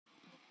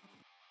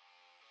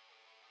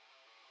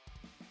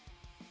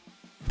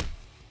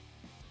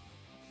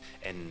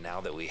And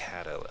now that we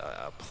had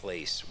a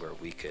place where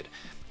we could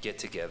get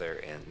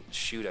together and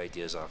shoot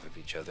ideas off of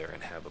each other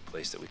and have a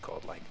place that we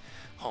called like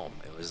home.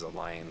 It was the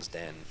Lion's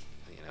Den.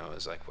 It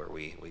was like where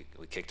we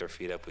kicked our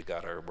feet up, we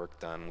got our work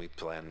done, we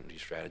planned, we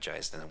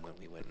strategized, and then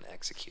we went and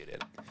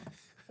executed.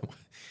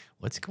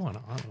 What's going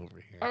on over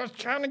here? I was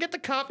trying to get the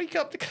coffee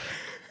cup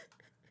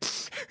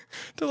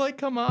to like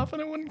come off,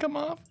 and it wouldn't come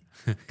off.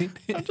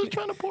 I'm just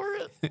trying to pour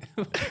it.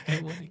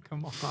 It wouldn't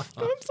come off.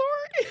 I'm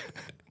sorry.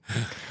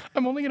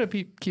 I'm only gonna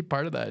keep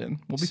part of that in.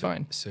 We'll be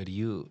fine. So do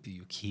you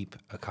keep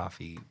a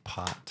coffee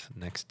pot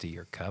next to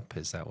your cup?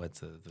 Is that what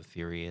the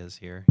theory is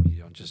here?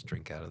 You don't just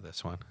drink out of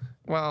this one?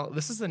 Well,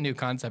 this is a new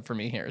concept for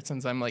me here,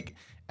 since I'm like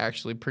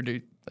actually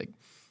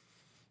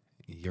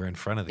You're in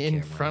front of the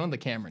camera. In front of the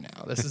camera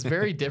now. This is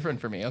very different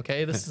for me.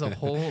 Okay, this is a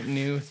whole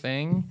new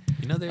thing.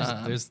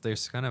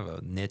 There's kind of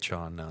a niche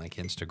on like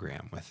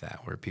Instagram with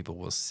that, where people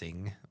will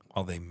sing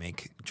while they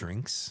make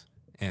drinks,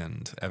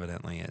 and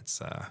evidently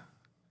it's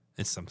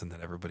something that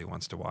everybody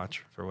wants to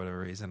watch for whatever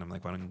reason. I'm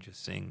like, why don't you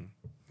just sing?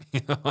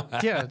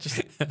 Yeah,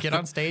 just get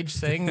on stage,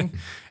 sing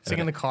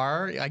in the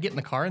car. I get in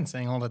the car and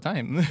sing all the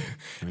time.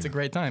 It's a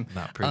great time.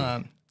 Not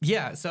pretty.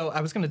 Yeah, so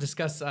I was going to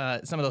discuss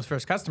some of those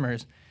first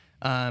customers.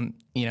 Kind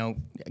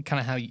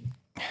of how,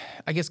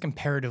 I guess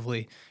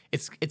comparatively,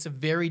 it's a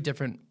very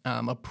different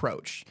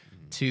approach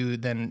to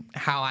than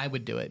how I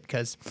would do it,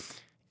 because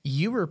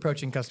you were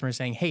approaching customers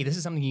saying, hey, this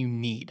is something you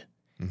need.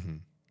 Mm-hmm.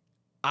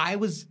 I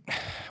was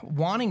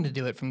wanting to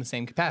do it from the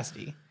same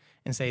capacity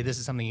and say, this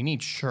is something you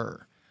need,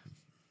 sure.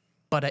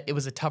 But it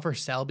was a tougher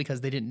sell because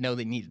they didn't know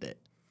they needed it,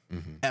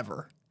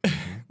 ever.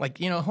 Mm-hmm. Like,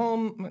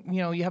 home,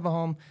 you have a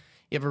home,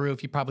 you have a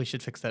roof, you probably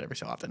should fix that every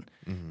so often.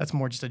 Mm-hmm. That's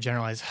more just a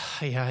generalized,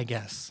 yeah, I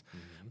guess.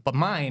 Mm-hmm. But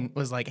mine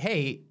was like,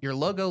 hey, your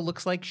logo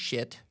looks like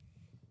shit.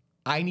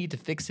 I need to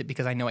fix it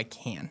because I know I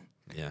can.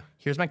 Yeah.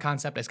 Here's my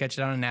concept. I sketched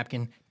it on a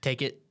napkin.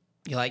 Take it.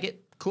 You like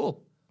it?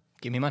 Cool.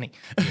 Give me money.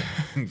 Yeah.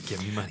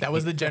 Give me money. That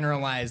was the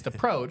generalized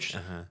approach.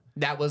 Uh-huh.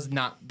 That was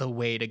not the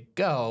way to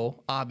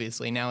go,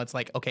 obviously. Now it's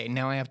like, okay,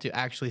 now I have to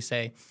actually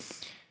say,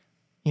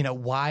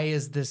 why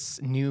is this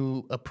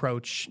new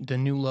approach, the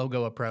new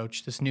logo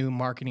approach, this new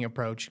marketing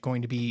approach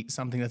going to be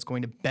something that's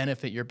going to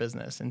benefit your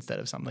business instead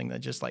of something that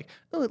just like,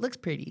 oh, it looks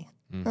pretty.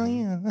 Mm-hmm. Oh,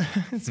 yeah,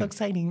 it's so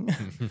exciting.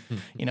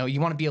 You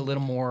want to be a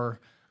little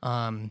more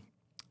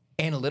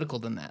analytical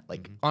than that.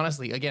 Like,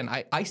 honestly, again,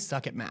 I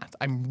suck at math.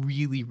 I'm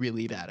really,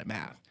 really bad at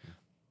math.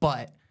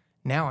 But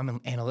now I'm an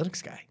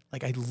analytics guy.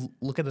 Like, I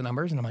look at the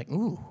numbers and I'm like,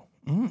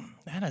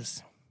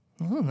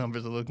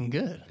 numbers are looking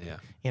good. Yeah.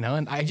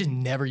 And I just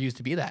never used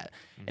to be that.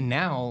 And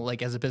now,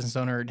 like, as a business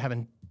owner,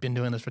 having been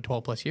doing this for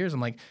 12 plus years,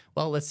 I'm like,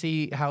 well, let's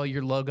see how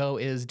your logo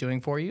is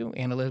doing for you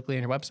analytically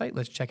on your website.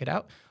 Let's check it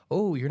out.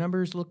 Oh, your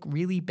numbers look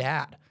really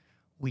bad.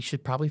 We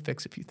should probably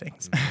fix a few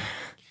things.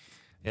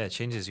 Yeah, it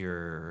changes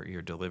your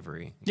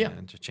delivery. Yeah.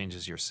 It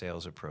changes your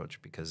sales approach,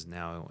 because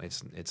now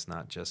it's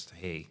not just,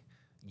 hey,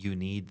 you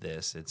need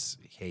this. It's,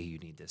 hey, you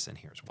need this, and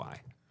here's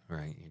why,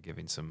 right? You're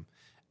giving some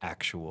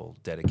actual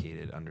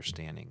dedicated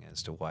understanding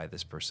as to why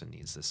this person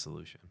needs this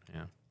solution.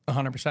 Yeah,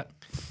 100%.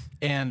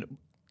 And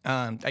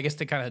I guess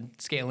to kind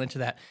of scale into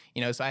that,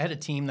 so I had a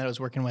team that I was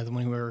working with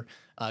when we were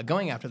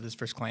going after this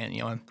first client.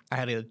 I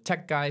had a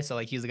tech guy, so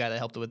like he's the guy that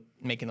helped with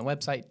making the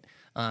website.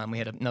 We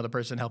had another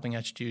person helping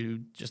us do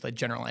just like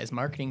generalized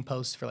marketing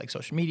posts for like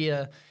social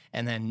media,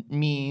 and then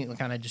me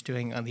kind of just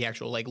doing the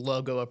actual like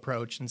logo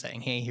approach and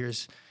saying, hey,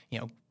 here's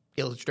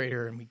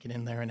Illustrator, and we get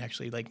in there and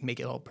actually like make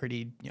it all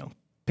pretty,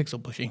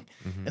 pixel pushing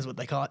is what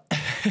they call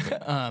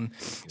it.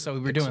 So we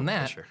were doing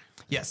that. Pusher.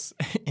 Yes,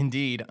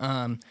 indeed.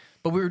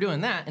 But we were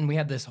doing that, and we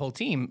had this whole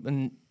team,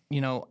 and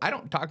I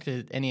don't talk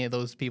to any of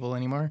those people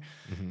anymore.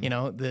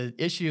 The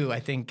issue, I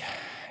think,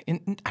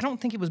 I don't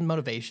think it was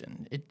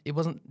motivation. It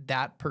wasn't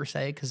that per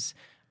se, because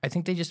I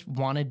think they just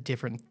wanted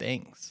different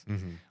things.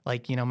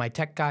 Like, my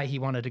tech guy, he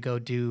wanted to go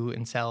do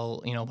and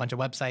sell, a bunch of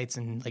websites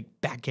and like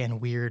back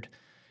end weird,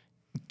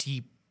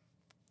 deep,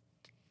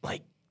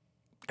 like,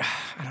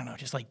 I don't know,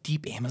 just like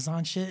deep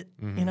Amazon shit,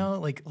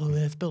 like, oh,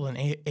 let's build an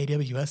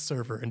AWS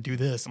server and do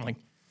this. I'm like,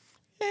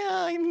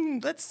 yeah,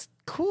 that's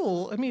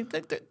cool. I mean,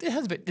 it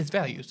has its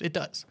values. It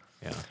does.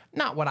 Yeah.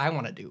 Not what I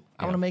want to do.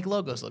 I want to make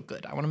logos look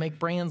good. I want to make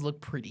brands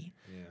look pretty.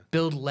 Yeah.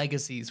 Build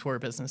legacies for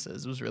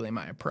businesses was really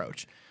my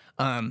approach.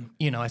 So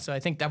I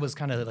think that was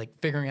kind of like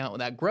figuring out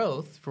that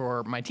growth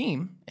for my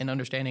team and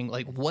understanding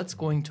like what's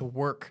going to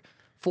work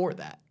for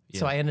that. Yeah.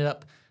 So I ended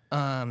up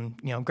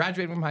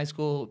graduating from high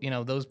school,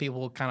 those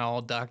people kind of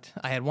all ducked.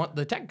 I had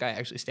the tech guy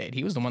actually stayed.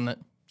 He was the one that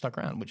stuck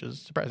around, which was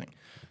surprising.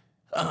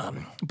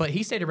 But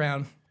he stayed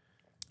around.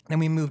 Then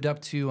we moved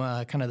up to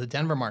kind of the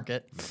Denver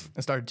market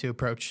and started to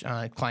approach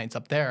clients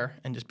up there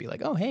and just be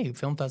like, oh, hey,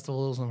 film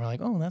festivals. And we're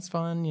like, oh, that's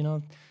fun,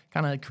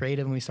 kind of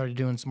creative. And we started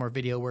doing some more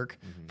video work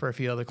for a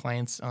few other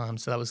clients.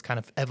 So that was kind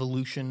of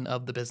evolution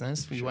of the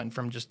business. We went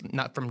from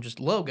not from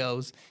just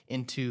logos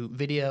into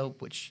video,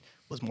 which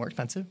was more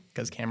expensive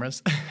because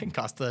cameras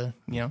cost a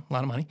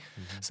lot of money.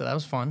 So that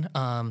was fun.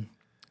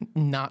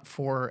 Not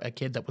for a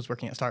kid that was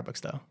working at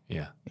Starbucks, though.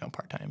 Yeah.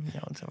 Part time.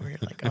 It's over here.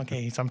 Like,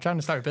 okay, so I'm trying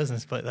to start a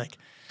business, but like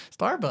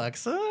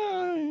Starbucks,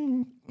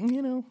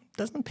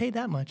 doesn't pay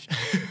that much.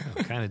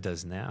 It kind of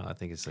does now. I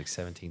think it's like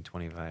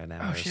 $17.25 an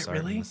hour. Oh, shit,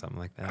 starting, really? Something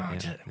like that. Oh,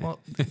 yeah. well,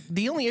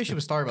 the only issue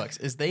with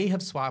Starbucks is they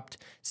have swapped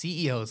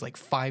CEOs like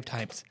 5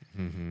 times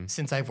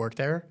since I've worked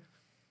there.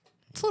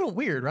 It's a little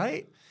weird,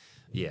 right?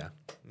 Yeah.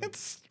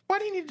 Why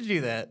do you need to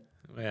do that?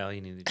 Well,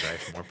 you need to drive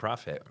for more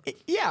profit.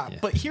 Yeah,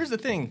 but here's the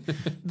thing.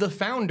 The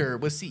founder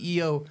was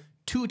CEO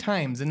 2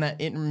 times in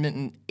that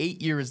intermittent 8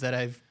 years that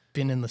I've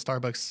been in the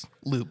Starbucks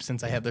loop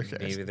since I have their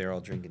shares. Maybe they're all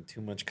drinking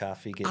too much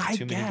coffee, getting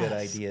too many good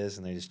ideas,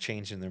 and they're just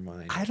changing their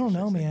mind. I don't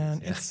know,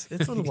 man. Yeah. It's a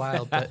little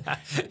wild, but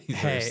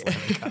hey,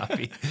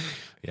 coffee.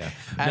 Yeah,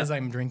 as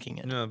I'm drinking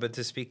it. No, but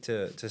to speak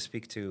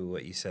to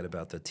what you said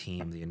about the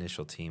team, the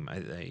initial team,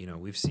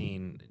 we've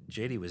seen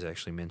JD was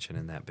actually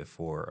mentioning that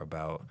before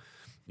about.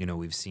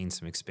 We've seen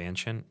some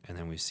expansion, and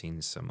then we've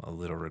seen a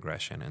little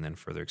regression, and then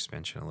further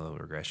expansion, a little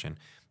regression,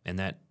 and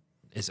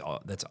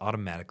that's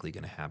automatically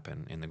going to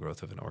happen in the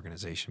growth of an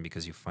organization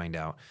because you find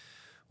out,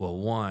 well,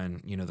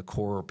 one, the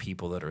core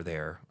people that are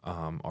there,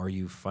 are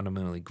you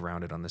fundamentally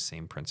grounded on the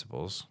same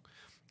principles?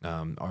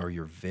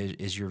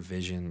 Is your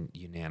vision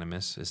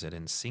unanimous? Is it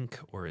in sync,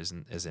 or is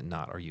it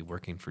not? Are you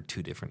working for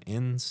 2 different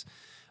ends?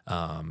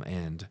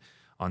 And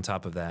on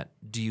top of that,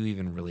 do you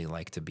even really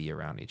like to be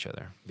around each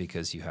other?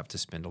 Because you have to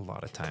spend a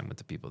lot of time with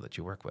the people that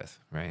you work with,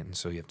 right? And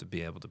so you have to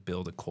be able to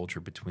build a culture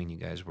between you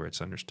guys where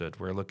it's understood.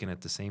 We're looking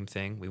at the same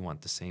thing. We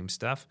want the same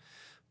stuff.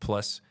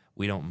 Plus,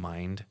 we don't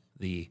mind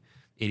the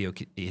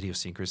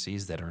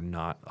idiosyncrasies that are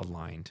not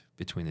aligned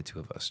between the 2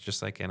 of us.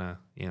 Just like in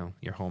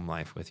your home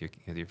life with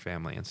your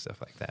family and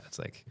stuff like that. It's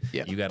like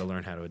you got to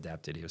learn how to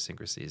adapt to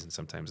idiosyncrasies, and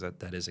sometimes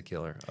that is a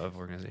killer of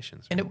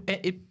organizations. Right?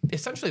 And it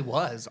essentially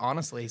was,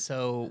 honestly.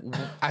 So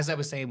as I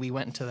was saying, we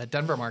went into the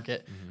Denver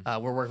market.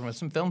 We're working with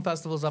some film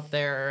festivals up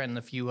there and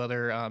a few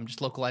other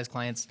just localized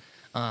clients.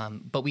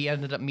 But we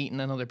ended up meeting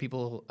another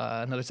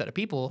set of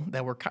people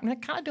that were kind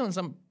of doing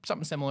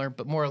something similar,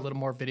 but a little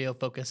more video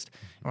focused.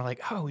 And we're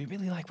like, oh, we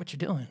really like what you're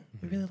doing.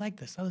 We really like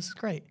this. Oh, this is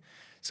great.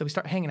 So we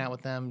start hanging out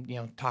with them,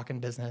 talking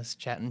business,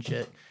 chatting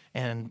shit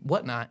and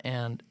whatnot.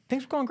 And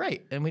things were going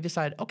great. And we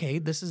decided, okay,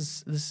 this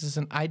is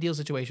an ideal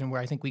situation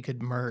where I think we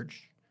could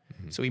merge.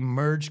 So we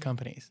merged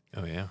companies.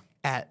 Oh, yeah.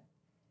 At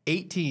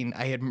 18,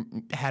 I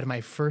had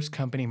my first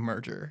company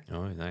merger.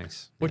 Oh,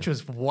 nice. Which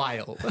was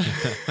wild.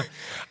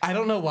 I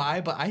don't know why,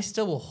 but I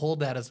still will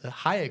hold that as a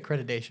high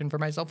accreditation for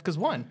myself. Because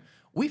one,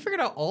 we figured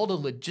out all the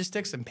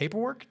logistics and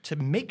paperwork to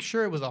make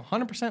sure it was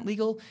 100%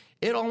 legal.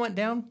 It all went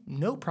down,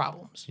 no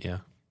problems. Yeah.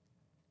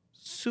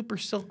 Super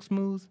silk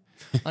smooth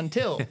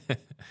until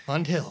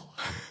boom,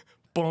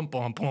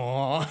 boom,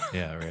 boom.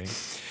 Yeah, right.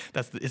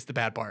 It's the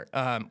bad part.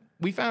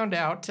 We found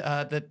out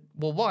that,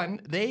 well, one,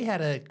 they had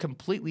a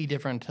completely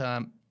different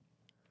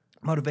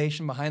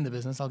motivation behind the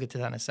business. I'll get to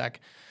that in a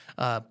sec.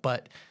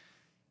 But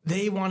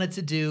they wanted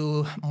to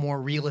do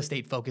more real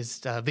estate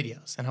focused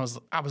videos. And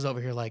I was over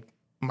here like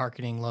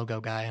marketing logo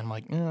guy. I'm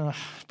like,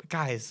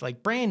 guys,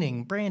 like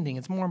branding,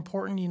 it's more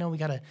important. We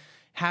got to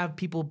have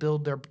people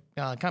build their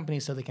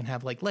companies so they can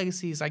have like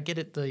legacies. I get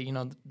it.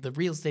 The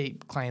real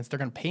estate clients, they're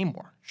going to pay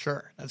more.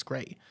 Sure. That's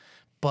great.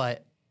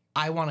 But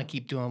I want to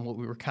keep doing what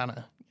we were kind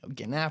of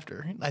getting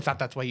after. I thought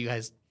that's why you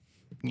guys,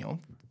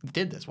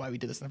 did this, why we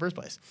did this in the first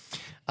place.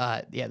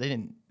 They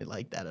didn't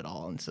like that at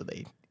all. And so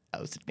they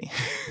ousted me.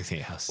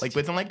 Like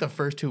within like the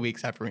first 2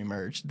 weeks after we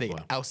merged, they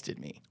ousted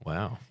me.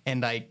 Wow.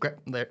 And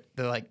they're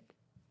like,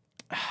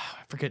 I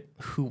forget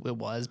who it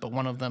was, but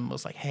one of them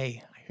was like,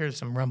 hey, I hear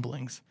some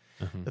rumblings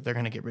that they're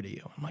going to get rid of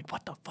you. I'm like,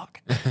 what the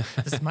fuck?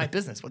 This is my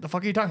business. What the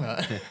fuck are you talking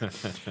about?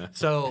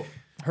 So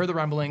heard the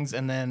rumblings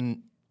and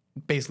then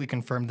basically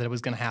confirmed that it was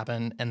going to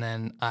happen. And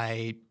then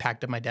I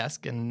packed up my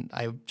desk and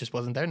I just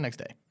wasn't there the next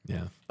day.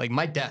 Yeah. Like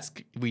my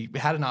desk, we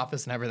had an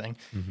office and everything.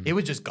 It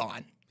was just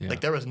gone. Yeah.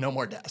 Like there was no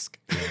more desk.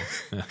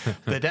 Yeah.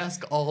 The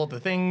desk, all the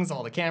things,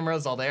 all the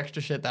cameras, all the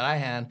extra shit that I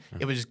had,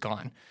 it was just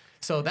gone.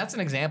 So that's an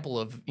example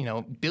of,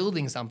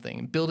 building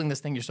something, building this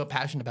thing you're so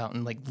passionate about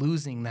and like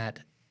losing that,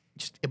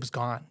 just it was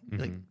gone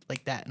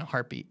like that in a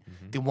heartbeat.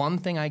 The one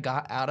thing I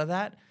got out of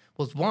that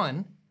was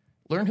one,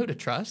 learn who to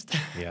trust.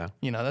 Yeah.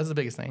 That's the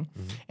biggest thing.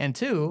 And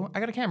two, I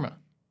got a camera.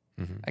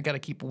 I got to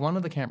keep one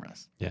of the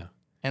cameras. Yeah.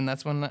 And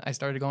that's when I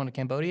started going to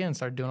Cambodia and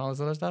started doing all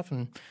this other stuff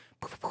and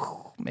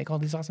make all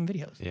these awesome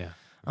videos. Yeah.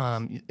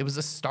 It was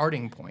a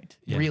starting point,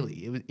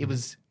 really. It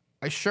was,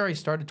 I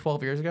started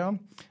 12 years ago,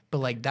 but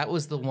like that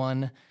was the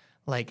one,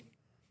 like,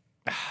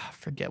 I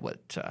forget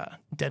what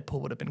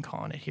Deadpool would have been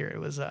calling it here. It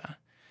was a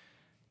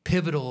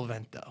pivotal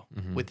event, though,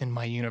 within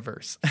my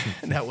universe.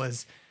 That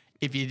was,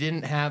 if you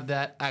didn't have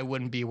that, I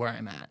wouldn't be where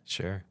I'm at.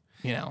 Sure.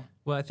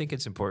 Well, I think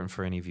it's important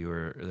for any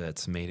viewer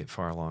that's made it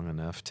far along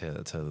enough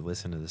to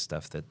listen to this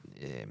stuff that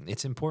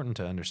it's important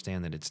to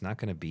understand that it's not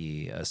going to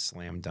be a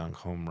slam dunk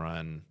home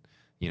run,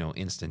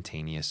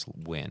 instantaneous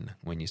win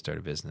when you start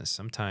a business.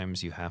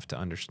 Sometimes you have to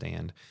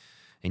understand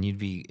And you'd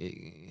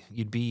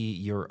be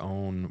your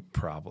own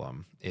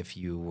problem if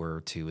you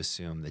were to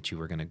assume that you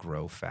were going to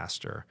grow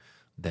faster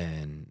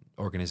than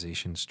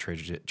organizations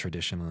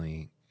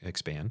traditionally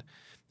expand.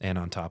 And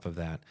on top of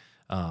that,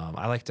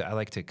 I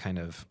like to kind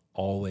of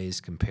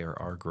always compare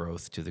our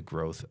growth to the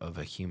growth of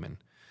a human,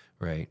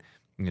 right?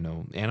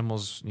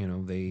 Animals,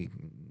 they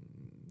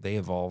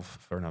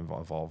evolve, or not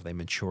evolve, they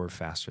mature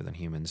faster than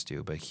humans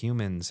do. But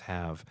humans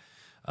have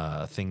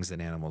things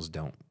that animals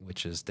don't,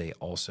 which is they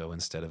also,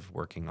 instead of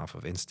working off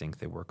of instinct,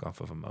 they work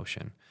off of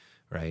emotion,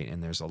 right?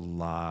 And there's a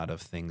lot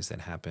of things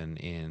that happen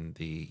in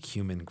the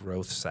human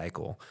growth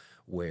cycle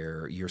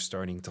where you're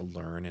starting to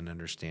learn and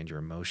understand your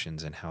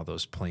emotions and how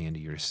those play into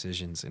your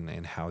decisions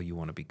and how you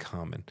want to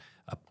become and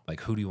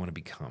like who do you want to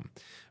become,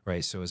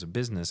 right? So as a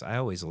business, I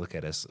always look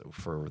at us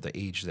for the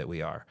age that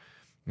we are.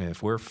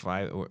 If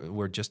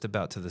we're just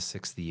about to the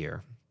 6th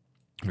year,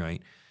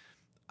 right?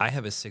 I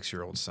have a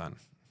 6-year-old son,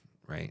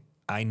 right?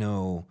 I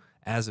know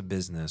as a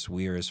business,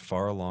 we are as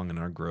far along in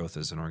our growth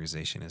as an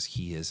organization as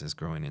he is as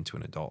growing into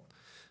an adult,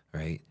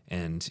 right?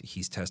 And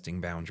he's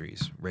testing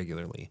boundaries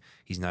regularly.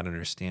 He's not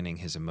understanding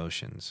his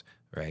emotions,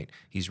 right?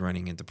 He's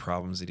running into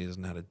problems that he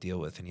doesn't know how to deal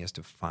with, and he has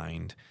to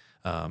find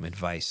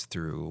advice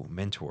through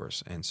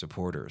mentors and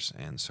supporters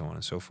and so on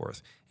and so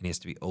forth. And he has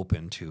to be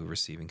open to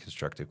receiving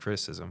constructive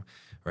criticism,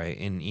 right?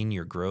 And in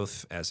your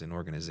growth as an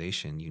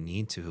organization, you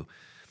need to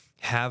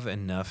have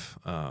enough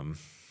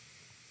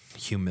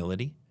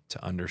humility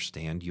to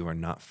understand you are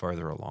not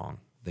farther along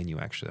than you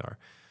actually are.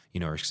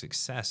 Our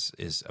success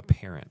is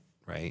apparent,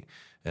 right?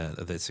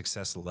 The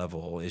success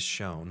level is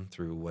shown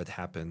through what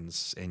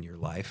happens in your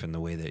life and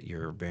the way that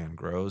your band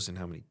grows and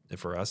how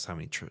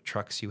many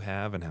trucks you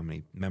have and how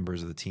many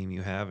members of the team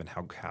you have and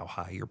how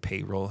high your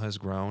payroll has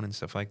grown and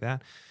stuff like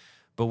that.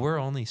 But we're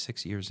only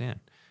 6 years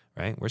in,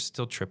 right? We're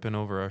still tripping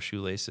over our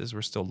shoelaces.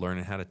 We're still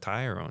learning how to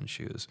tie our own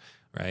shoes,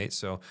 right?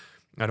 So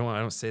I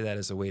don't say that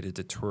as a way to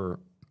deter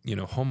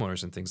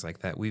homeowners and things like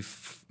that.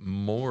 We've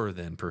more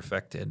than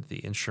perfected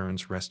the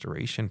insurance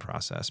restoration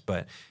process.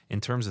 But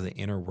in terms of the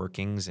inner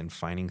workings and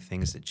finding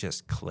things that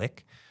just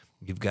click,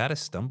 you've got to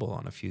stumble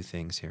on a few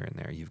things here and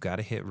there. You've got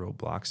to hit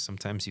roadblocks.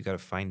 Sometimes you've got to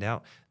find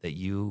out that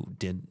you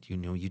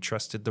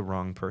trusted the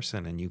wrong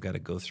person, and you've got to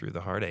go through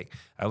the heartache.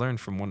 I learned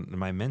from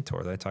my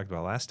mentor that I talked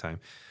about last time,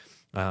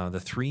 the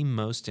 3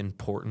 most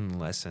important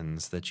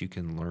lessons that you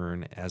can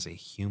learn as a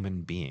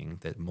human being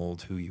that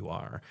mold who you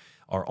are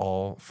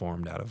all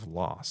formed out of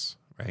loss,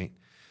 right?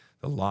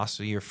 The loss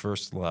of your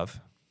first love,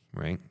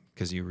 right?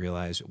 Because you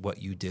realize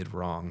what you did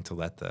wrong to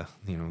let the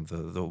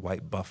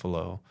white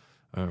buffalo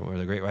or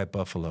the great white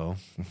buffalo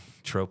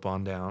trope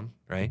on down,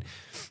 right?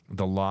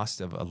 The loss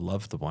of a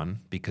loved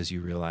one because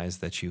you realize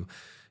that you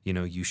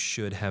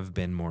should have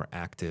been more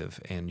active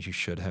and you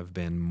should have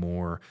been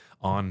more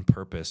on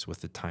purpose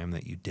with the time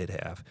that you did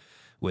have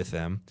with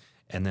them.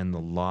 And then the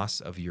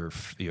loss of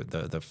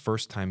the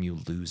first time you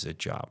lose a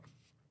job,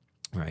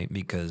 right?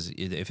 Because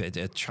if it's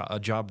a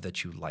job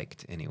that you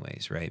liked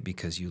anyways, right?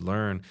 Because you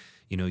learn,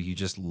 you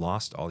just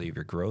lost all of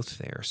your growth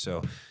there.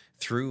 So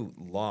through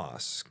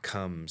loss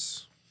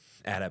comes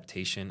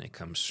adaptation. It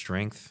comes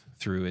strength.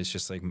 It's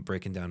just like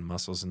breaking down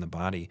muscles in the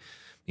body.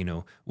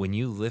 When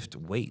you lift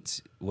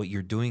weights, what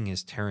you're doing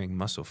is tearing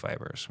muscle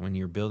fibers. When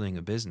you're building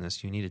a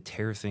business, you need to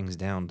tear things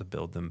down to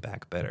build them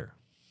back better,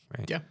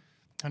 right? Yeah,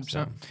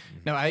 100%.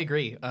 No, I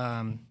agree.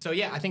 So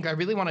yeah, I think I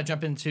really want to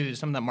jump into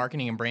some of that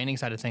marketing and branding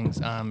side of things,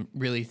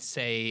 really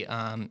say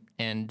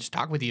and just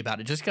talk with you about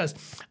it, just because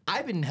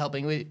I've been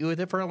helping with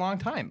it for a long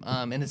time.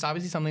 And it's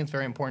obviously something that's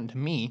very important to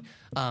me.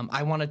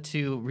 I wanted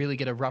to really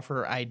get a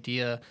rougher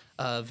idea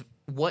of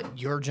what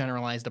your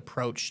generalized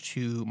approach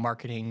to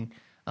marketing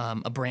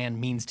a brand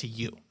means to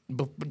you.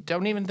 But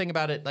don't even think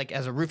about it like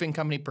as a roofing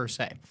company per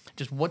se.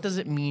 Just what does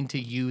it mean to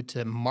you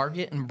to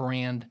market and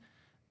brand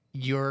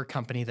your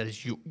company that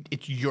is you?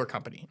 It's your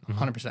company,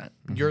 100%.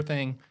 Mm-hmm. Your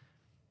thing,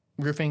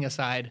 roofing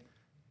aside,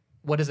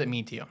 what does it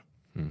mean to you?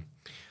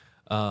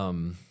 I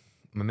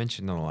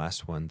mentioned on the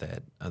last one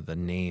that the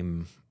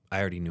name, I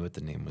already knew what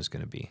the name was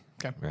going to be,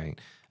 okay. Right?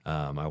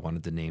 I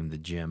wanted to name the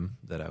gym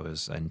that I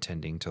was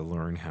intending to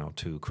learn how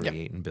to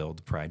create and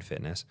build Pride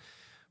Fitness.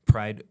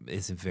 Pride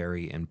is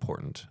very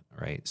important,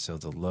 right? So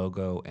the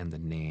logo and the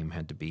name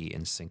had to be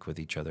in sync with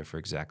each other for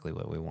exactly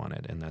what we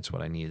wanted, and that's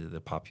what I needed the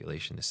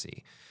population to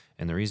see.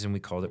 And the reason we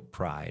called it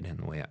Pride, and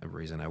the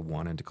reason I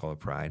wanted to call it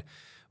Pride,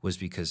 was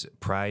because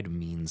pride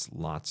means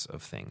lots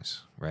of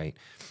things, right?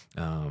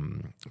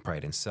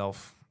 Pride in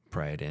self,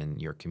 pride in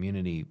your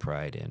community,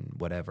 pride in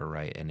whatever,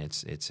 right? And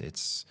it's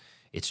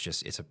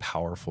a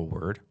powerful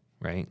word,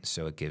 right?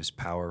 So it gives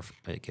power.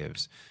 It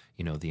gives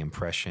the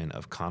impression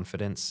of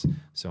confidence,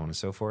 so on and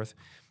so forth.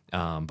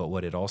 But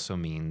what it also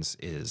means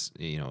is,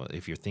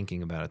 if you're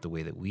thinking about it the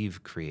way that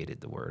we've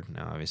created the word,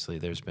 now obviously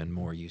there's been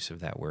more use of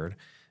that word,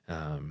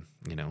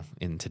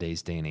 in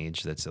today's day and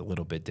age that's a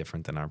little bit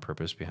different than our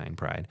purpose behind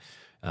Pride.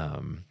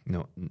 I'm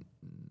not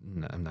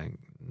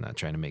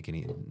trying to make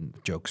any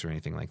jokes or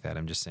anything like that.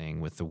 I'm just saying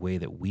with the way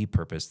that we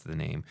purposed the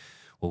name,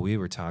 what we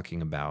were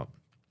talking about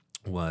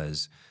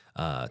was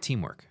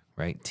teamwork.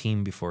 right?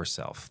 Team before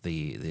self.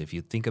 If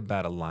you think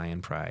about a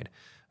lion pride,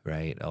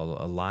 right?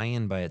 A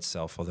lion by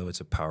itself, although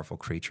it's a powerful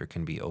creature,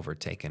 can be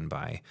overtaken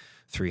by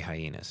 3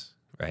 hyenas,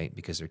 right?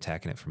 Because they're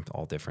attacking it from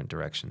all different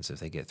directions. If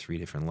they get 3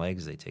 different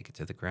legs, they take it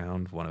to the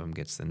ground. One of them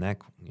gets the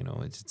neck. You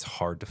know, it's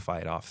hard to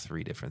fight off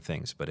 3 different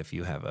things. But if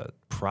you have a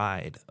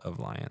pride of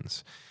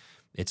lions,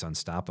 it's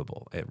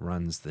unstoppable. It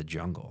runs the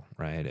jungle,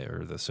 right?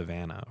 Or the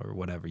savannah or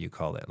whatever you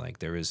call it. Like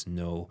there is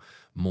no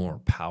more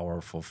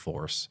powerful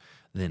force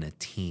than a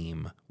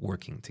team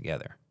working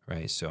together,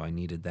 right? So I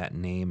needed that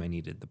name. I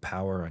needed the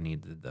power. I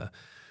needed the,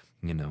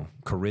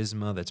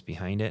 charisma that's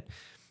behind it.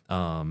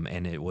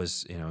 And it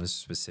was,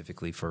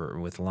 specifically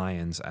with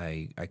lions,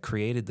 I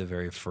created the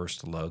very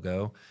first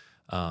logo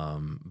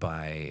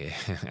by,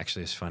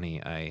 actually it's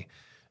funny,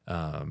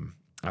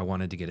 I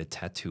wanted to get a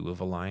tattoo of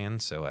a lion,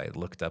 so I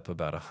looked up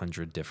about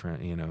 100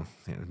 different,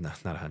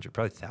 not 100,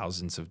 probably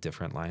thousands of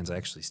different lions. I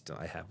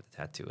have the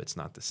tattoo. It's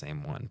not the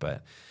same one,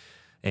 but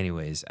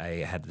anyways,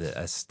 I had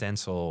a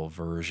stencil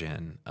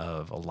version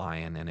of a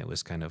lion, and it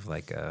was kind of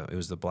like it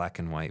was the black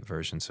and white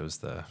version. So it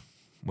was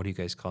what do you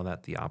guys call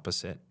that? The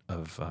opposite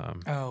of.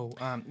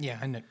 Yeah,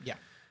 I know. Yeah.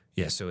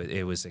 Yeah, so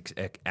it was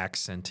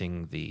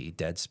accenting the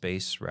dead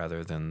space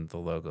rather than the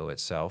logo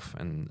itself,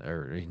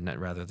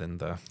 rather than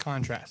the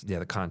contrast. Yeah,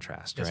 the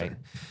contrast, yes, right? Sir.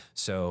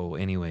 So,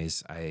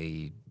 anyways,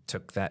 I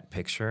took that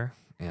picture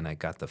and I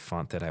got the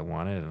font that I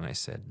wanted, and I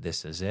said,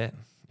 "This is it."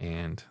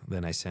 And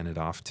then I sent it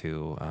off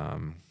to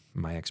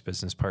my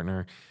ex-business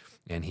partner,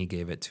 and he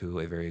gave it to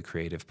a very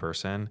creative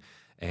person,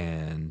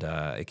 and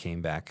it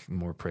came back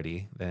more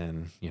pretty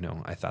than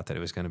I thought that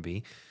it was going to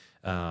be.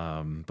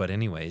 But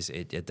anyways,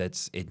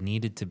 it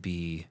needed to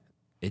be.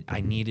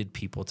 I needed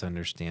people to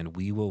understand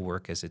we will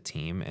work as a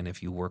team, and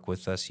if you work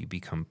with us, you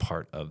become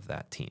part of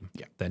that team.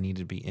 Yeah. That needed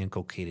to be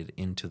inculcated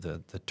into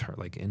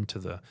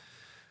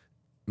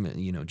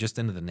just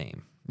into the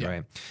name. Yeah.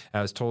 Right.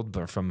 I was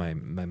told from my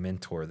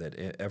mentor that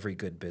every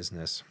good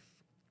business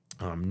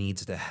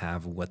needs to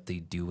have what they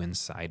do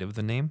inside of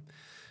the name.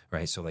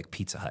 Right. So like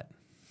Pizza Hut,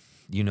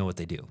 what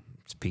they do.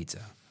 It's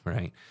pizza.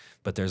 Right.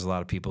 But there's a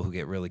lot of people who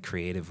get really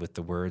creative with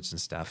the words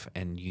and stuff,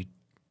 and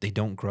they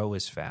don't grow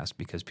as fast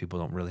because people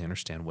don't really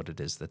understand what it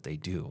is that they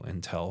do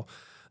until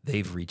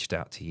they've reached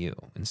out to you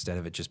instead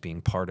of it just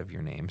being part of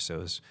your name.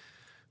 So it's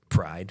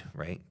pride,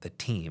 right? The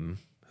team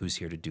who's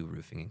here to do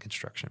roofing and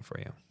construction for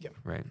you. Yep.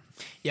 Right.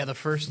 Yeah. The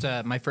first,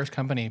 my first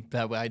company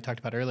that I talked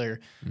about earlier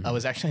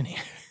was actually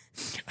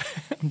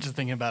I'm just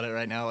thinking about it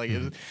right now. Like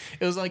it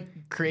was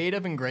like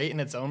creative and great in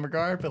its own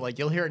regard, but like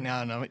you'll hear it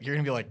now and you're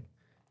going to be like,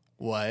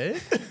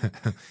 what?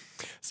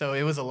 So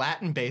it was a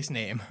Latin-based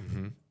name.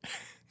 Mm-hmm.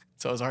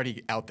 So it was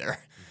already out there.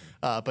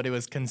 But it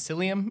was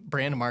Concilium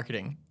Brand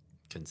Marketing.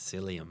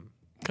 Concilium.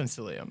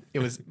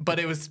 But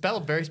it was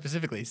spelled very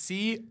specifically.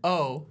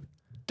 CO.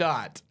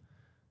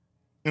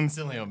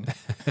 Concilium.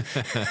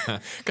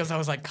 Because I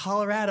was like,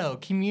 Colorado,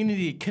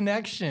 community,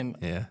 connection.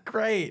 Yeah.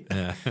 Great.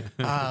 Yeah.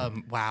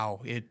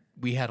 Wow.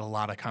 We had a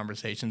lot of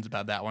conversations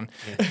about that one.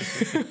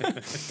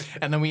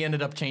 And then we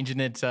ended up changing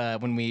it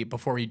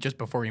before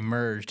we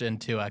merged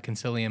into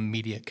Concilium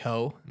Media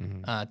Co.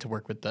 To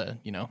work with the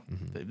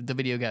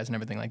video guys and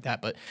everything like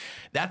that. But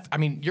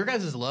your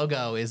guys'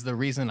 logo is the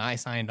reason I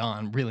signed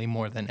on really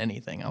more than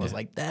anything. I was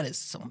like, that is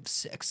some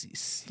sexy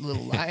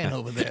little lion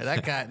over there.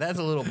 That guy, that's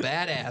a little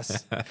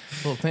badass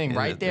little thing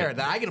right there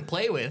that I get to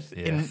play with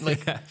and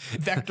like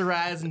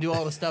vectorize and do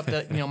all the stuff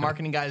that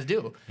marketing guys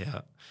do.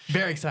 Yeah.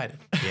 Very excited.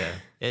 Yeah.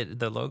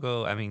 The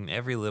logo,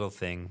 every little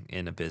thing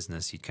in a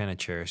business you kind of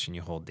cherish and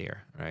you hold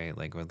dear, right?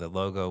 Like the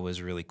logo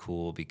was really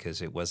cool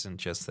because it wasn't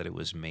just that it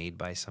was made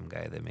by some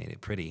guy that made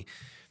it pretty.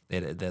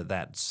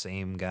 That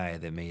same guy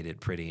that made it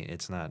pretty,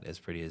 it's not as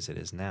pretty as it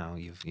is now.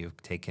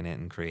 You've taken it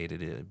and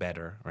created it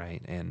better,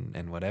 right?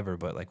 And whatever.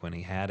 But like when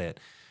it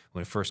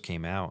first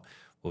came out,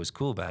 what was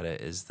cool about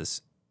it is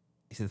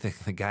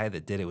the guy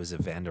that did it was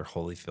Evander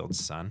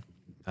Holyfield's son.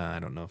 I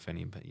don't know if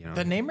anybody,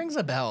 The name rings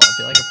a bell. I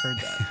feel like I've heard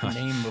that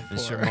name before. I'm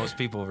sure most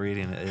people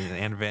reading it.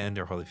 And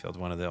Evander Holyfield,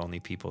 one of the only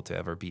people to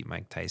ever beat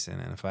Mike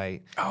Tyson in a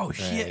fight. Oh, right?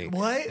 shit.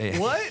 What? Yeah.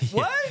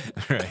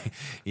 What? Right.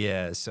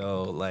 Yeah.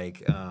 So,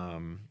 like,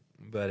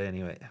 but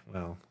anyway,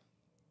 well,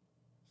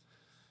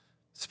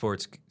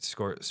 sports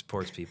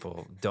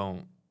people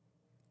don't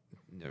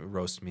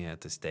roast me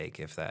at the stake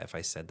if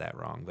I said that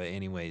wrong. But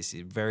anyways,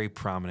 very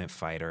prominent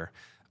fighter.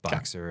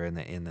 Boxer in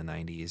the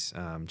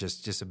 90s,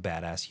 just a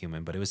badass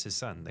human, but it was his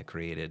son that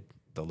created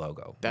the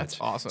logo. That's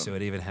awesome. So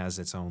it even has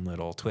its own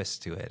little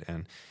twist to it,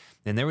 and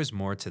there was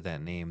more to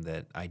that name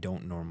that I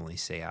don't normally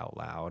say out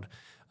loud,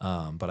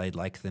 but I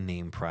like the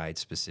name Pride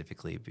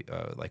specifically,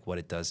 like what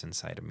it does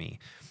inside of me.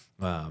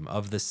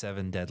 Of the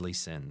 7 deadly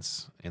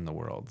sins in the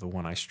world, the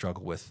one I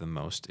struggle with the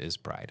most is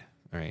pride.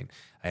 Right,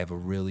 I have a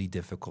really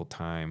difficult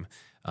time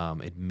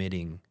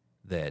admitting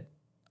that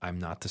I'm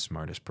not the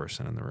smartest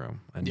person in the room,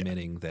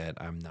 admitting that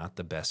I'm not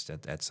the best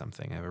at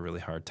something. I have a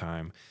really hard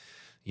time,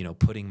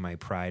 putting my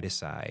pride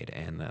aside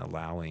and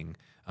allowing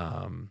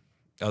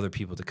other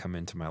people to come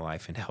into my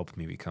life and help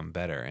me become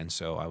better. And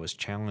so I was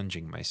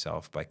challenging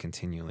myself by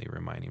continually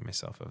reminding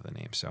myself of the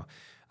name. So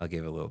I'll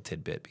give a little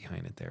tidbit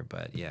behind it there.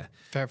 But yeah,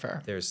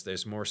 Fair.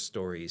 there's more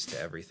stories to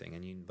everything,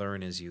 and you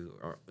learn as you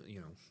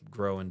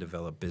grow and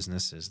develop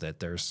businesses that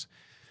there's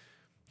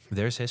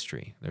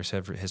history. There's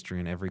history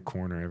in every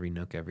corner, every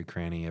nook, every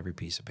cranny, every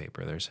piece of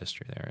paper. There's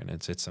history there, and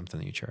it's something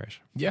that you cherish.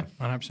 Yeah,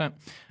 100%.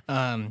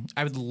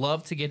 I would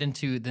love to get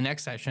into the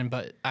next session,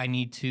 but I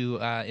need to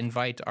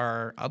invite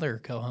our other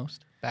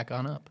co-host back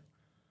on up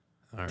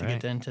to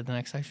get into the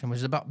next section, which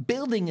is about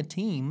building a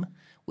team,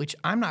 which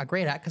I'm not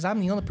great at because I'm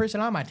the only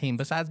person on my team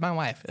besides my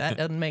wife. That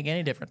doesn't make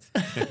any difference.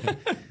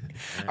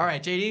 All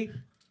right, JD.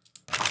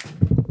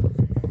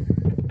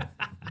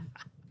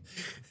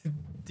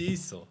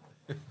 Diesel.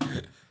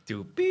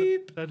 Do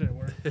beep. That didn't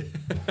work.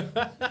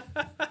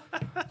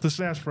 The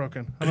snap's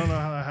broken. I don't know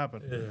how that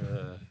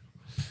happened.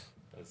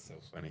 That's so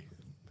funny.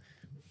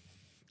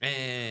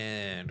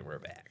 And we're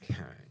back. All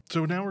right.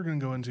 So now we're going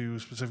to go into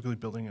specifically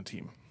building a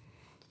team.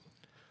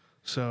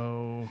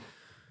 So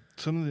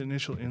some of the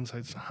initial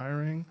insights to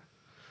hiring,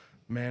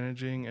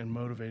 managing, and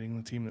motivating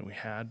the team that we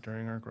had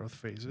during our growth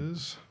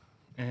phases,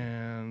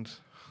 and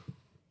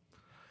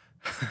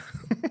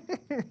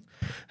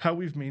how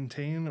we've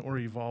maintained or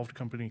evolved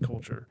company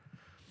culture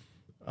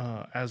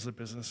as the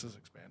business has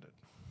expanded.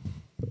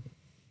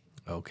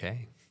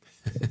 Okay.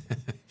 All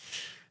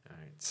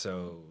right.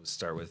 So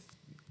start with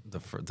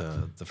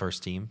the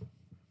first team.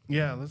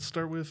 Yeah, let's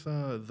start with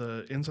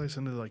the insights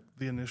into like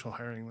the initial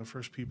hiring, the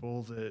first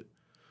people that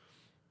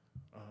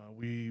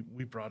we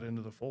brought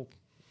into the fold.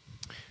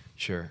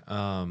 Sure.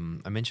 I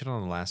mentioned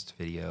on the last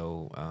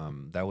video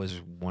that was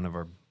one of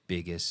our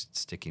biggest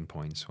sticking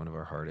points, one of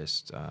our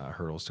hardest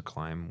hurdles to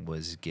climb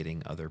was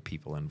getting other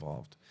people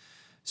involved.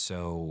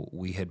 So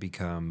we had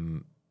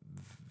become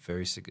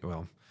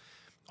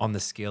on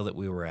the scale that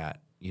we were at.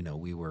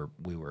 We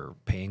were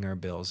paying our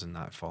bills and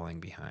not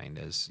falling behind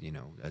as,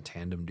 a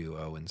tandem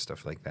duo and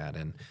stuff like that.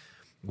 And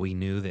we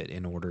knew that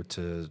in order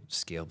to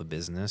scale the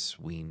business,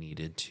 we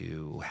needed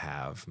to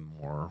have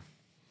more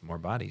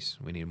bodies.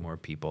 We needed more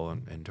people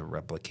and to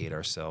replicate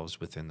ourselves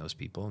within those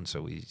people. And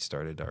so we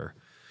started our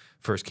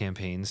first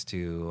campaigns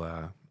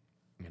to,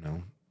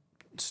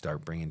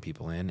 start bringing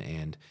people in.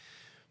 And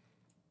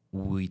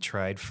we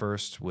tried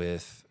first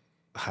with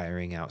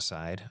hiring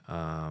outside,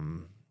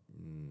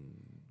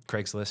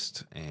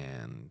 Craigslist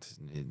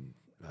and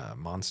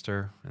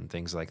Monster and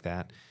things like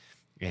that.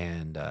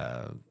 And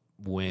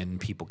when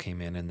people came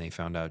in and they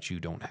found out you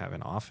don't have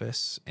an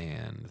office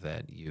and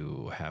that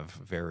you have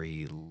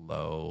very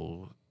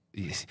low,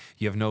 you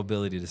have no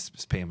ability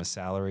to pay them a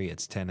salary,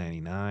 it's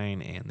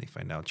 $10.99, and they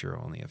find out you're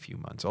only a few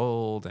months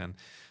old and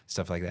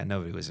stuff like that,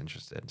 nobody was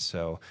interested.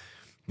 So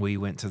we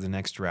went to the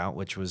next route,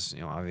 which was,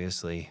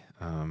 obviously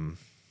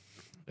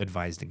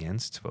advised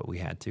against, but we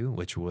had to,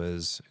 which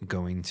was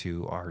going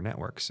to our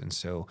networks. And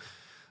so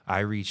I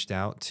reached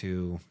out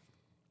to,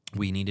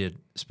 we needed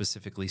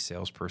specifically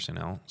sales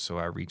personnel. So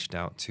I reached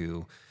out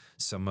to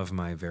some of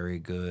my very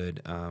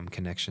good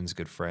connections,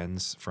 good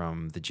friends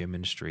from the gym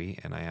industry,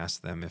 and I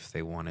asked them if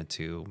they wanted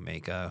to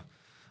make a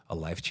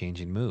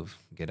life-changing move,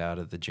 get out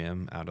of the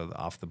gym,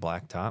 off the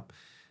blacktop,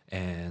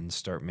 and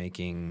start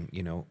making,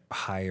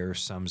 higher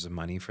sums of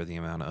money for the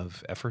amount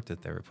of effort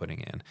that they were putting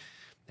in.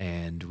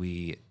 And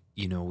we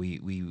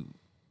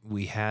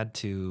had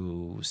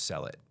to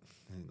sell it.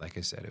 Like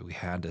I said, we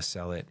had to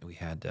sell it. We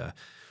had to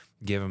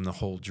give them the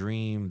whole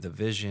dream, the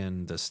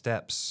vision, the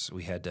steps.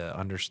 We had to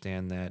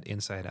understand that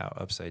inside out,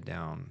 upside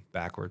down,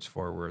 backwards,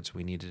 forwards.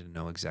 We needed to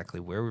know exactly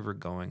where we were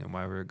going and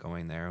why we were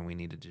going there. And we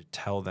needed to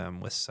tell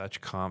them with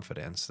such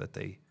confidence that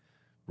they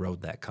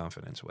rode that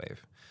confidence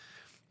wave.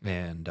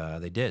 And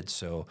they did.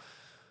 So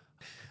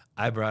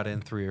I brought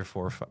in three or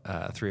four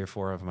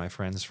of my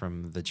friends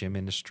from the gym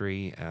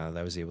industry. That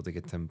I was able to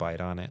get them to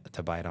bite on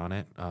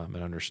it, and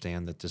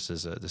understand that this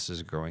is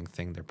a growing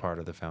thing. They're part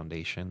of the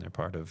foundation. They're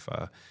part of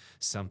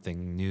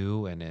something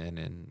new and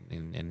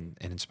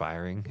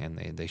inspiring, and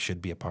they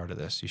should be a part of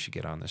this. You should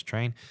get on this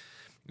train.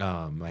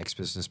 My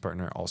ex-business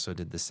partner also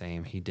did the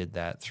same. He did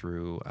that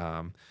through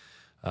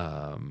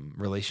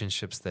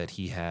relationships that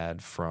he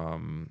had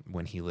from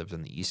when he lived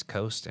on the East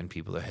Coast and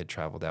people that had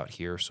traveled out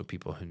here. So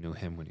people who knew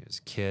him when he was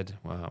a kid,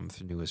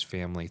 knew his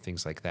family,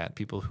 things like that.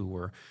 People who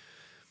were,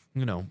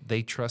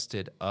 they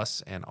trusted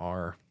us and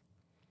our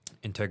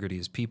integrity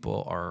as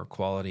people, our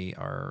quality,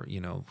 our,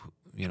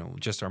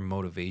 just our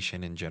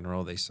motivation in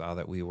general. They saw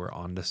that we were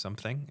onto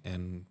something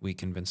and we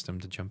convinced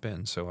them to jump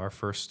in. So our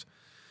first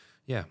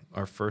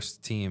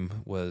team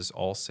was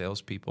all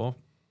salespeople.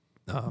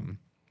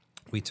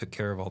 We took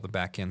care of all the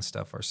back end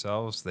stuff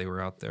ourselves. They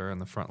were out there on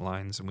the front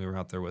lines, and we were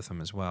out there with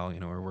them as well.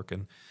 We're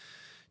working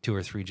 2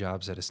 or 3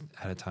 jobs at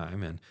a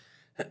time,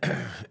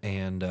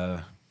 and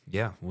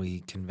we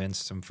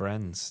convinced some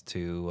friends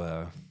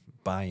to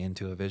buy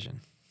into a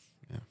vision.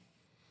 Yeah.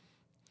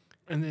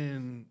 And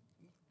then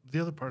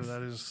the other part of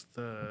that is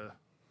the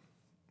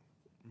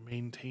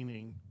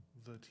maintaining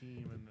the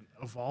team and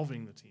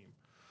evolving the team.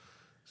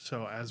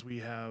 So as we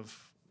have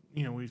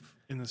you know,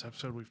 in this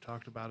episode, we've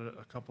talked about it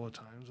a couple of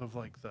times of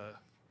like the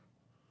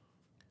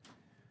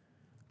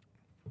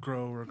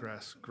grow,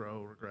 regress,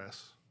 grow,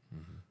 regress.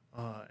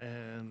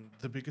 And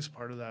the biggest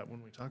part of that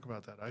when we talk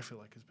about that, I feel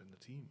like has been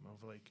the team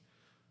of like,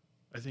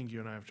 I think you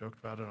and I have joked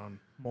about it on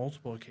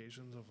multiple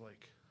occasions of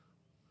like,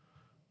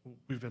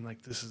 we've been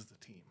like, this is the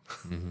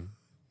team.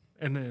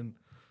 And then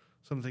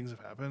some things have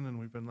happened and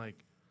we've been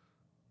like,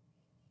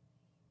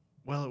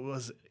 well, it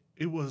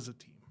was a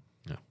team.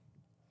 Yeah.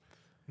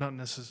 Not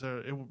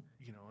necessarily,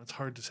 you know, it's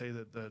hard to say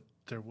that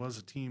there was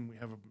a team. We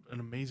have an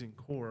amazing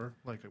core,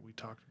 like we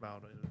talked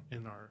about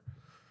in our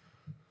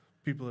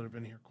people that have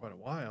been here quite a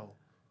while,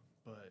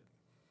 but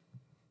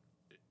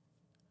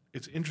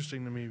it's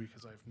interesting to me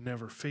because I've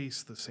never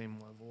faced the same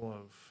level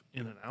of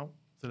in and out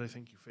that I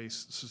think you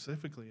face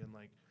specifically in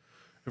like,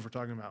 if we're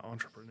talking about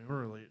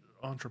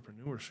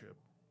entrepreneurship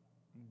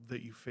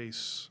that you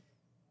face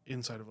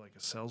inside of like a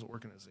sales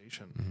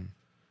organization.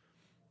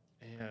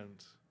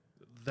 And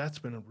that's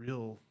been a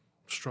real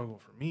struggle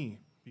for me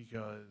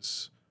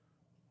because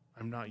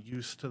I'm not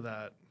used to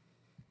that,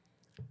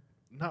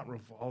 not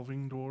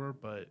revolving door,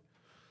 but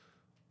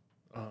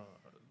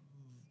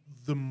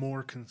the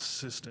more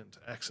consistent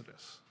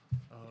exodus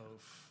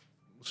of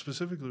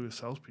specifically with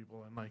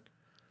salespeople. And like,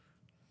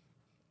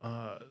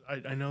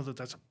 I know that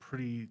that's a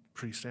pretty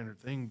standard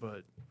thing,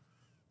 but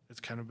it's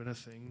kind of been a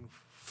thing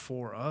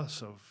for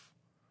us of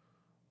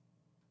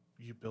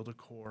you build a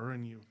core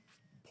and you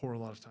pour a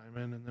lot of time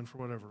in, and then for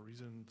whatever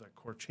reason that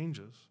core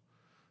changes.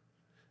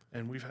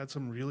 And we've had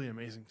some really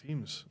amazing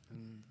teams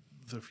in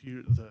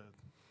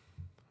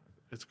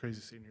it's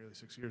crazy to say nearly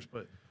 6 years,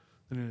 but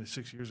the nearly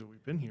 6 years that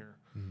we've been here,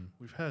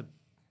 we've had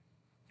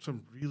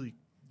some really,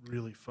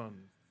 really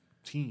fun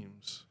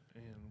teams,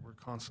 and we're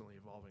constantly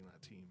evolving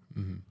that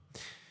team.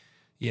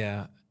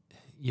 Yeah,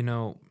 you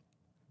know,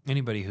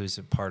 anybody who's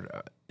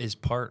is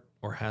part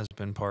or has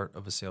been part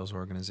of a sales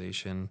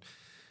organization,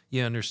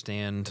 you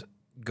understand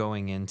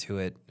going into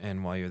it,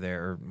 and while you're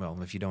there,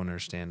 well, if you don't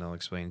understand, I'll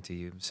explain it to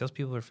you.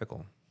 Salespeople are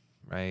fickle,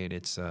 right?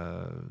 It's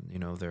you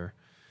know, they're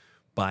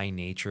by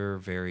nature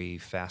very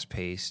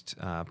fast-paced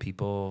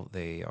people.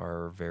 They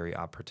are very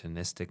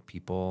opportunistic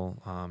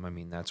people. I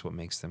mean, that's what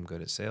makes them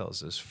good at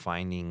sales, is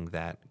finding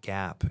that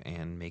gap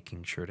and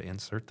making sure to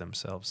insert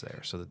themselves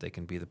there so that they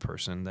can be the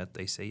person that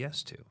they say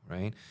yes to,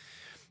 right?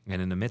 And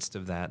in the midst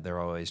of that, they're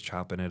always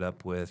chopping it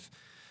up with,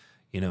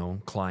 you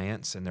know,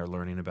 clients, and they're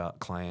learning about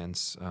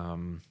clients'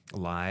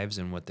 lives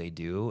and what they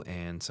do.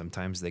 And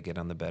sometimes they get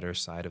on the better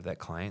side of that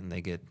client and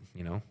they get,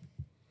 you know,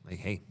 like,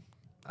 hey,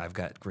 I've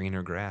got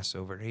greener grass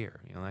over here,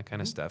 you know, that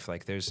kind of stuff.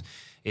 Like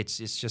it's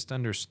just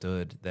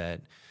understood that,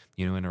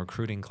 you know, in a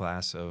recruiting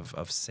class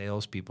of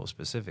salespeople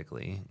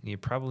specifically, you're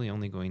probably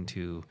only going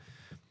to,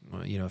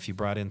 you know, if you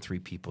brought in 3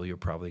 people, you're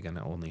probably going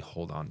to only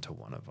hold on to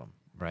one of them,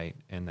 right?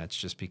 And that's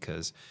just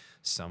because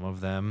some of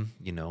them,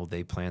 you know,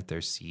 they plant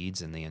their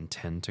seeds and they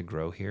intend to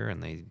grow here,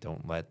 and they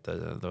don't let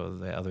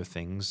the other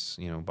things,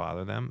 you know,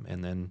 bother them.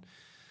 And then,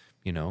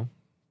 you know,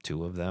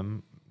 2 of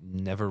them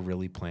never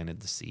really planted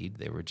the seed.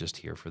 They were just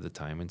here for the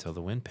time until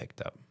the wind picked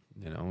up,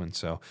 you know? And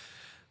so,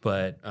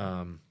 but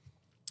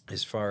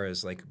as far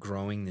as like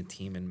growing the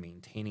team and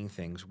maintaining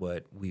things,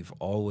 what we've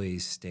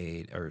always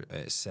stayed or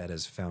said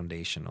as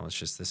foundational, it's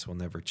just this will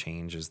never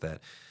change, is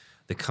that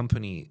the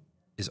company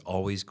is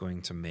always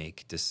going to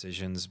make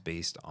decisions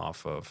based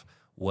off of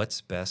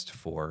what's best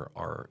for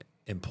our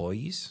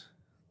employees,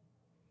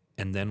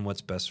 and then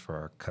what's best for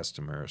our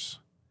customers,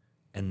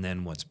 and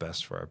then what's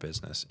best for our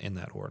business, in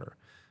that order,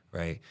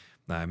 right?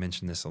 Now, I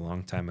mentioned this a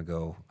long time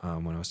ago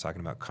when I was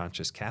talking about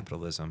conscious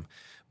capitalism,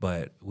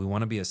 but we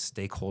want to be a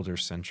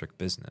stakeholder-centric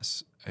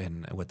business.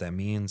 And what that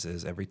means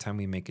is every time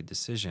we make a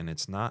decision,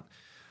 it's not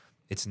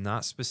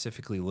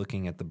specifically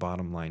looking at the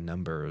bottom line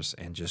numbers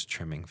and just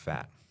trimming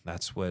fat.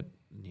 That's what,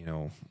 you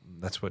know,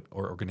 that's what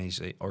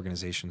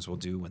organizations will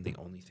do when the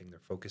only thing they're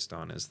focused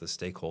on is the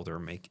stockholder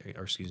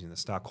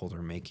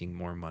making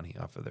more money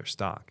off of their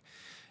stock.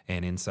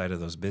 And inside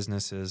of those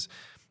businesses,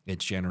 it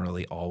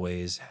generally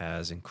always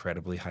has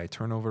incredibly high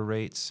turnover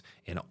rates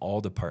in all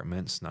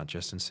departments, not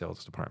just in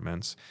sales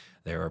departments.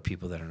 There are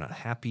people that are not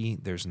happy.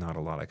 There's not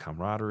a lot of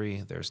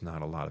camaraderie. There's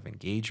not a lot of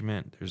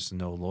engagement. There's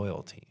no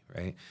loyalty,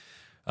 right?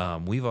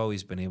 We've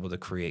always been able to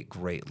create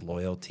great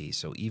loyalty.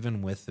 So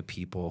even with the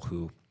people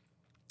who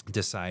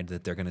decide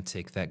that they're going to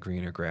take that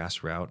greener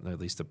grass route, or at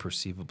least the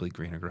perceivably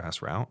greener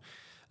grass route,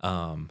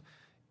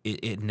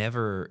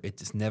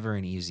 it's never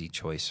an easy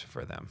choice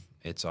for them.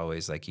 It's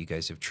always like, you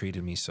guys have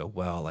treated me so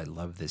well. I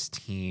love this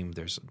team.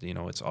 There's, you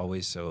know, it's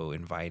always so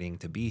inviting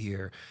to be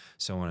here,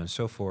 so on and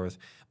so forth.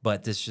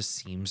 But this just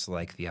seems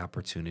like the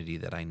opportunity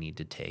that I need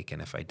to take.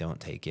 And if I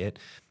don't take it,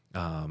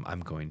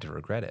 I'm going to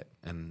regret it.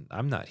 And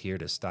I'm not here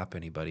to stop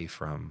anybody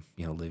from,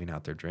 you know, living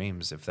out their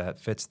dreams. If that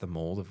fits the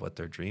mold of what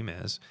their dream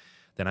is,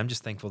 then I'm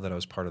just thankful that I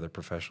was part of their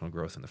professional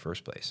growth in the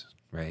first place,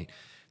 right?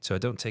 So I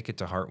don't take it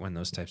to heart when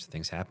those types of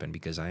things happen,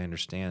 because I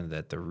understand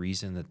that the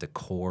reason that the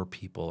core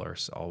people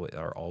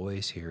are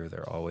always here,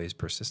 they're always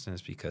persistent,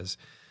 is because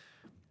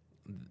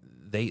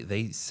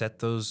they set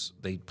those,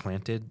 they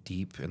planted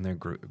deep, and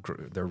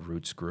their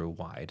roots grew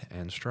wide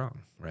and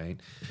strong,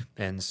 right?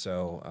 And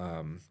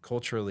so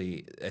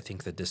culturally, I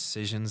think the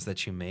decisions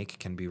that you make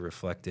can be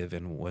reflective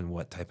in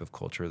what type of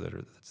culture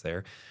that's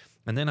there.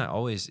 And then I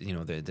always,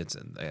 that's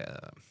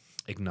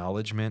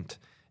acknowledgement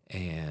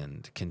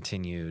and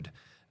continued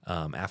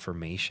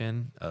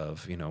affirmation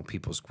of,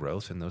 people's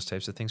growth and those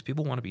types of things.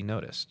 People want to be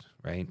noticed,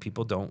 right?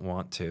 People don't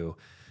want to,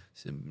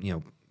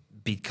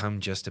 become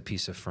just a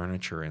piece of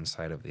furniture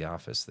inside of the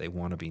office. They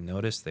want to be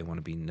noticed. They want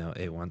to be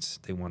they want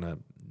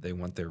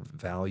their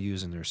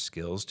values and their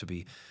skills to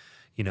be,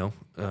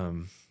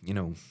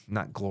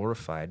 not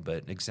glorified,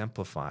 but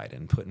exemplified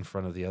and put in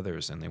front of the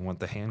others. And they want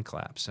the hand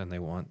claps, and they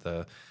want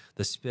the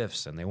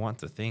spiffs, and they want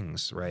the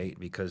things, right?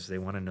 Because they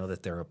want to know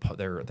that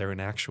they're an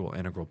actual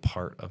integral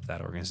part of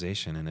that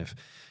organization. And if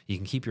you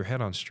can keep your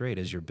head on straight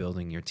as you're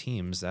building your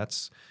teams,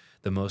 that's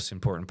the most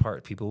important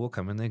part. People will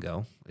come and they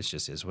go. It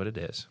just is what it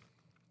is.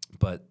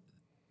 But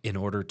in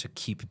order to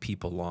keep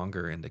people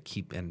longer and to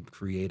keep and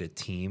create a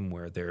team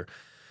where they're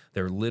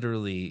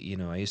literally,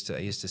 I used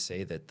to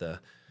say that the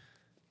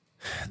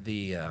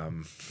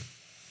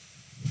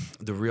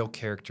real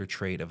character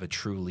trait of a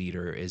true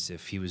leader is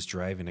if he was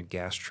driving a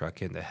gas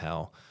truck into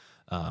hell,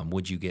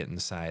 would you get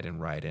inside and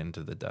ride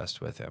into the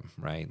dust with him,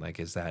 right? Like,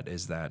 is that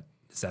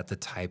the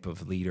type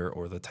of leader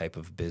or the type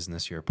of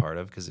business you're a part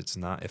of? Because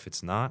if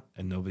it's not,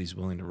 and nobody's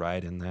willing to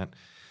ride in that,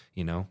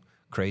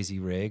 crazy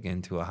rig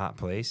into a hot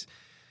place,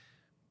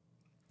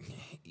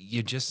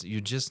 you're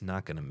just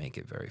not going to make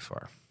it very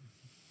far.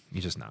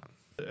 You're just not.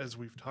 As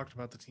we've talked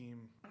about the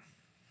team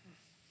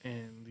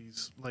and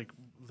these, like,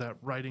 that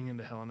riding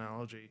into hell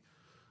analogy,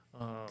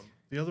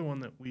 the other one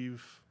that we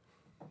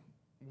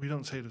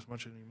don't say it as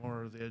much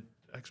anymore, the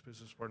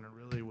ex-business partner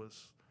really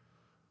was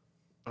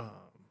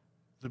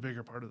the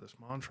bigger part of this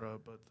mantra,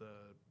 but the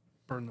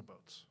burn the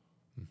boats.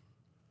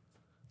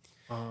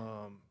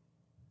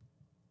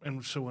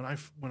 And so when I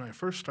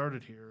first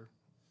started here,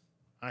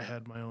 I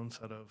had my own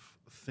set of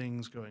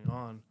things going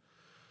on,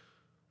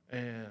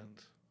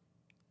 and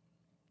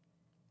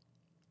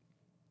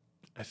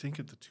I think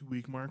at the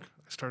 2-week mark,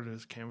 I started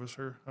as a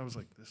canvasser. I was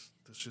like, this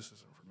just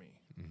isn't for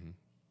me. Mm-hmm.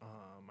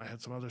 I had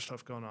some other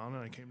stuff going on,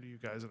 and I came to you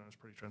guys, and I was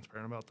pretty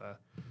transparent about that.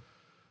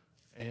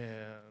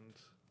 And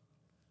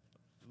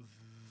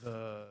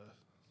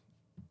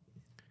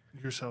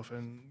yourself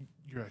and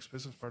your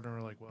ex-business partner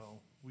were like,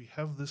 well, we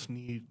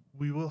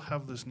will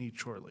have this need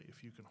shortly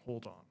if you can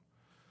hold on.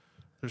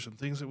 There's some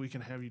things that we can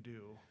have you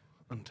do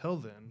until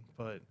then,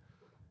 but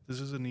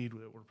this is a need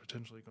that we're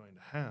potentially going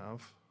to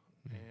have,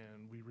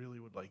 and we really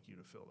would like you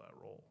to fill that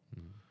role.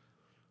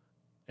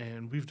 Mm-hmm.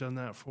 And we've done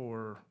that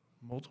for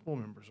multiple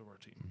members of our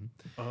team,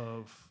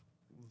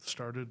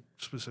 started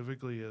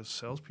specifically as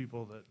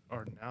salespeople that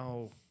are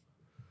now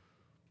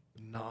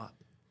not.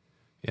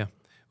 Yeah.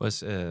 Well,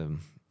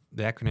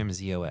 the acronym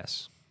is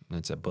EOS.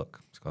 It's a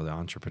book. It's called the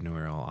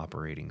Entrepreneurial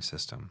Operating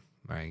System,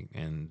 right?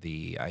 And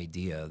the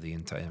idea,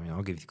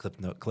 I'll give you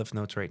cliff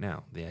notes right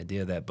now. The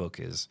idea of that book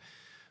is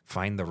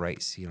find the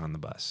right seat on the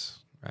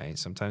bus, right?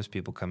 Sometimes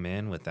people come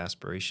in with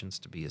aspirations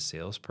to be a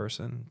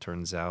salesperson.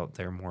 Turns out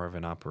they're more of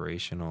an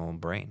operational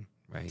brain,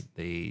 right?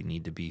 They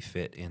need to be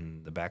fit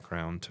in the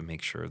background to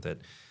make sure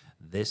that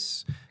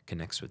this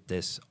connects with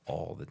this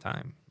all the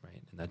time,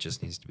 right? And that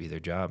just needs to be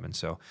their job. And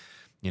so,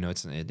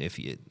 that's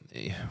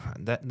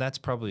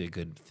probably a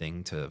good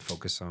thing to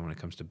focus on when it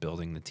comes to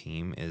building the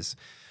team is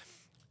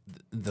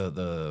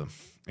the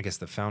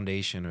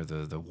foundation or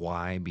the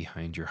why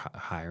behind your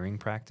hiring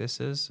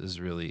practices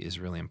is really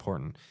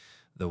important.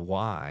 The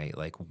why,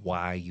 like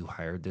why you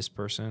hired this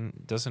person,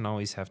 doesn't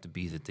always have to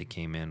be that they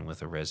came in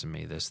with a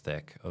resume this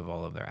thick of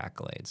all of their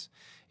accolades.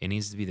 It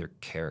needs to be their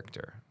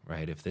character,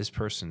 right? If this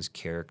person's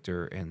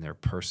character and their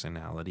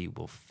personality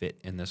will fit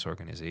in this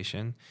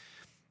organization,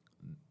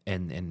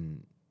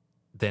 and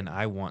then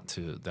I want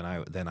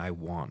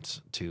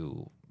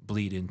to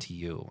bleed into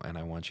you, and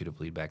I want you to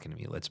bleed back into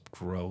me. Let's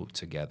grow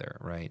together,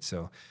 right?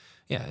 So,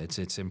 yeah,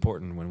 it's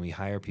important when we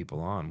hire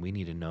people on. We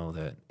need to know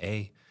that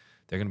they're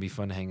going to be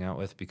fun to hang out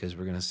with because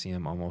we're going to see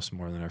them almost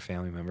more than our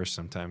family members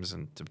sometimes,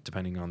 and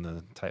depending on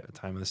the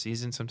time of the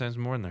season, sometimes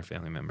more than their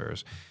family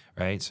members,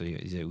 right? So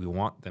we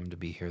want them to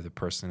be here. The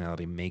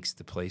personality makes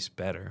the place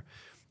better,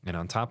 and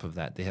on top of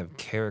that, they have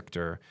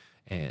character.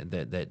 And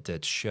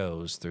that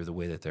shows through the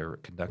way that they're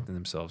conducting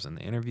themselves in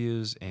the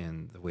interviews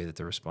and the way that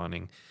they're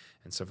responding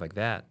and stuff like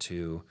that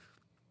to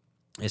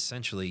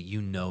essentially,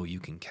 you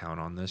can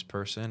count on this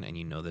person,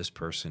 and this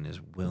person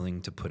is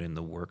willing to put in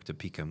the work to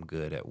become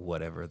good at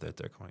whatever that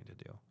they're going to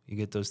do. You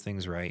get those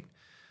things right,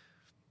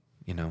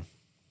 you're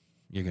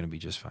going to be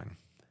just fine.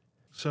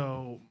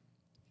 So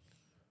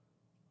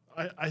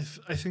I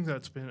think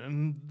that's part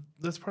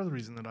of the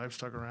reason that I've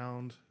stuck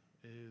around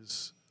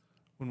is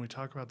when we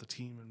talk about the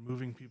team and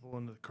moving people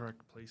into the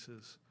correct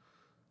places,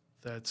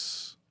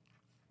 that's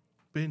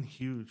been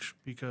huge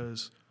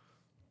because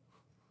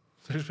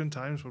there's been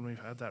times when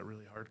we've had that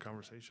really hard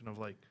conversation of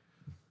like,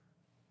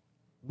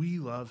 we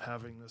love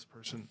having this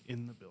person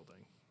in the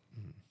building.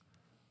 Mm-hmm.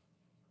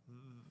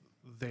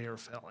 they are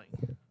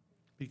failing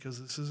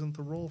because this isn't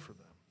the role for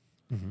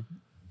them.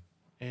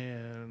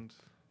 And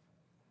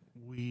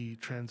we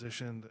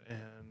transitioned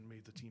and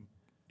made the team,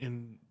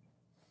 in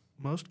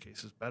most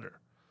cases, better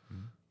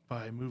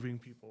by moving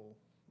people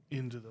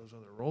into those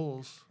other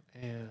roles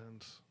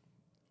and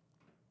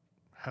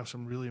have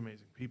some really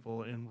amazing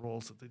people in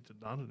roles that they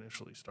did not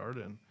initially start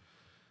in.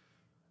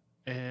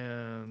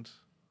 And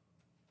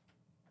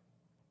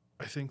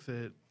I think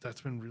that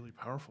that's been really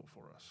powerful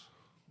for us.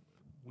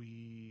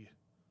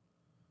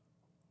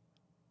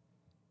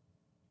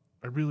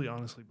 I really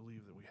honestly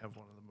believe that we have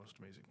one of the most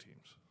amazing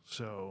teams.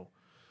 So,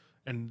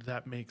 and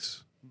that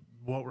makes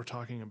what we're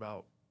talking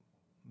about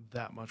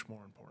that much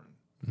more important.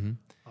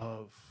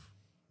 Of,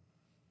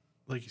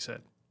 like you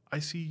said, I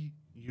see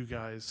you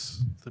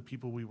guys, the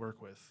people we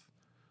work with,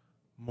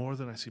 more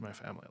than I see my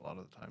family a lot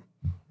of the time.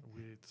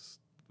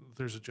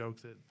 There's a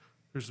joke that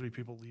there's 3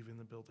 people leaving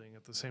the building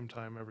at the same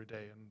time every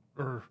day,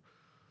 or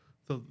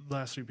the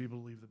last 3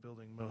 people leave the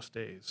building most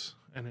days,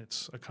 and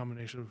it's a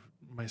combination of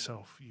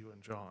myself, you,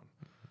 and John.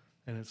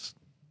 And it's,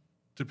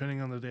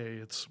 depending on the day,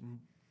 it's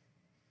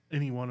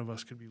any one of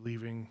us could be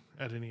leaving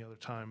at any other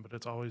time, but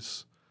it's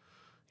always,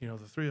 the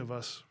 3 of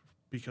us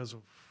because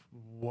of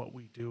what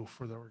we do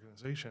for the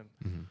organization.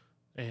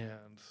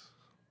 And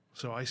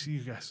so I see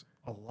you guys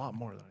a lot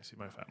more than I see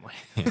my family.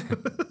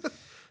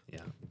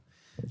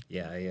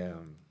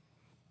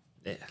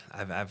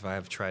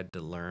 I've tried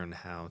to learn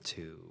how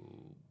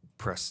to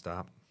press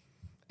stop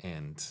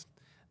and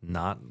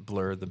not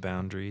blur the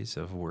boundaries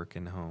of work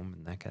and home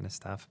and that kind of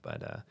stuff.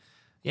 But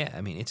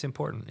I mean, it's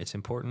important. It's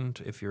important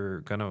if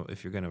you're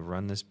gonna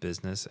run this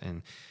business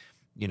and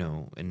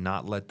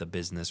not let the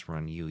business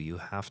run you. You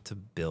have to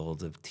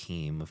build a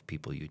team of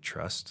people you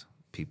trust,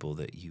 people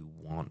that you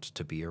want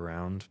to be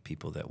around,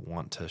 people that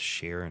want to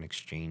share and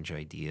exchange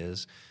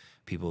ideas,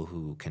 people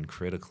who can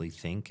critically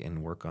think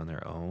and work on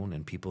their own,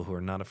 and people who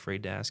are not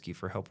afraid to ask you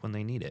for help when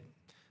they need it,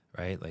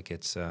 right? Like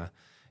it's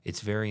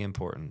very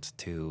important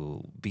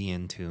to be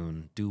in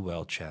tune, do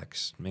well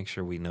checks, make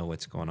sure we know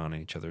what's going on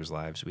in each other's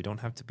lives. We don't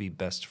have to be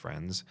best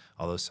friends,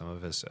 although some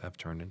of us have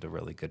turned into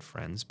really good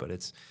friends,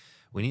 but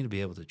we need to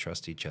be able to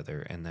trust each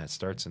other, and that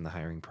starts in the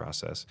hiring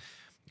process.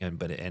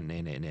 And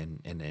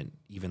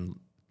even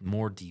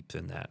more deep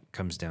than that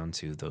comes down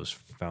to those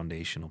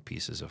foundational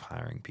pieces of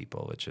hiring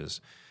people, which is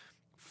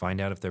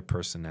find out if their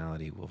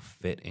personality will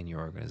fit in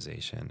your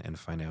organization and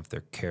find out if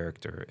their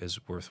character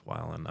is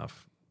worthwhile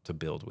enough to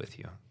build with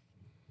you.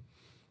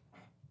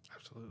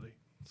 Absolutely.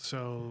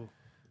 So,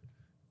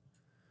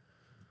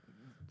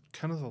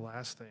 kind of the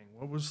last thing,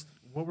 what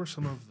were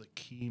some of the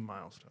key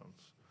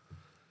milestones?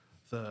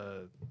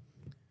 The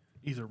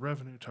either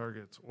revenue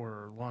targets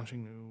or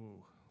launching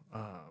new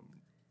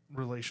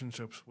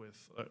relationships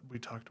with, we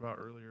talked about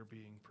earlier,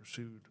 being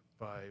pursued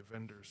by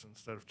vendors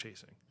instead of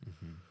chasing.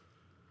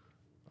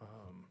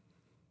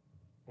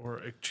 Or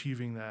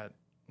achieving that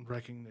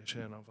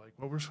recognition of, like,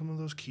 what were some of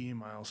those key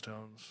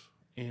milestones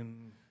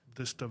in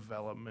this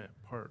development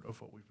part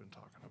of what we've been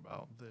talking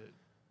about that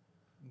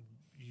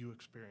you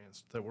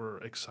experienced that were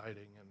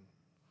exciting and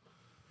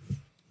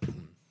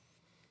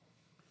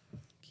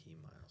Key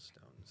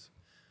milestones.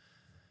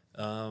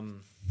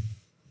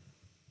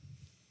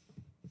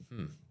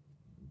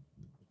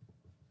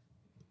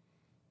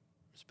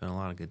 There's been a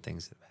lot of good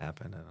things that have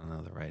happened. I don't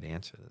know the right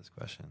answer to this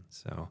question.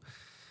 So,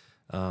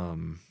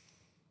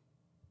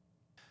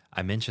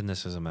 I mentioned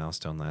this as a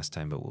milestone last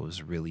time, but what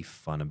was really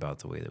fun about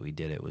the way that we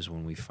did it was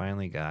when we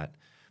finally got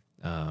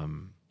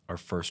our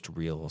first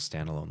real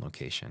standalone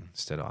location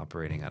instead of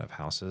operating out of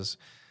houses.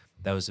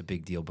 That was a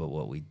big deal, but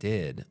what we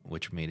did,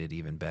 which made it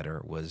even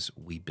better, was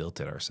we built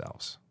it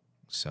ourselves.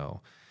 So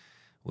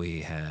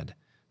we had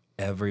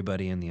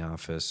everybody in the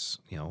office,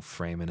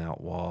 framing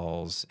out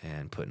walls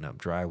and putting up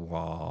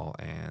drywall,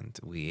 and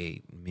we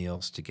ate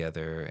meals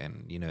together,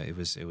 and it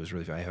was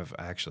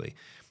really.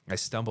 I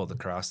stumbled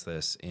across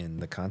this in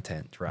the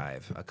content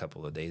drive a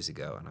couple of days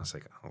ago, and I was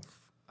like, oh,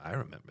 I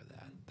remember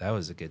that. That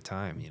was a good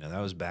time.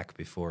 That was back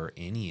before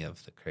any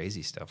of the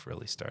crazy stuff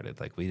really started.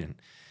 Like we didn't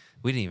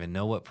even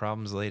know what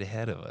problems laid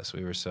ahead of us.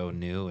 We were so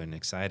new and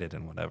excited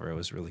and whatever. It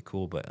was really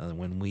cool. But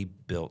when we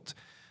built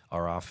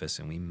our office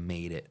and we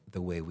made it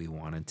the way we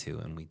wanted to,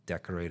 and we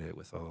decorated it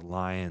with all the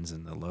lions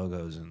and the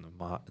logos and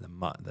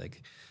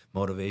like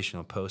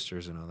motivational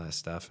posters and all that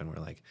stuff, and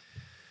we're like,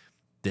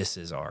 this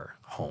is our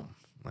home.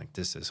 Like,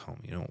 this is home.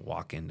 You don't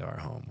walk into our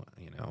home,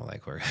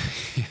 like we're,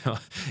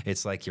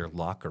 it's like your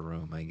locker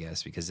room, I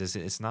guess, because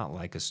it's not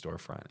like a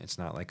storefront. It's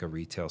not like a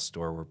retail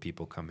store where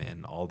people come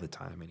in all the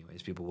time.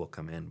 Anyways, people will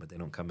come in, but they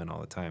don't come in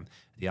all the time.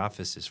 The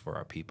office is for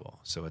our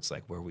people. So it's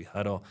like where we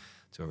huddle,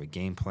 it's where we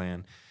game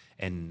plan.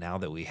 And now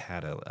that we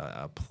had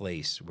a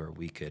place where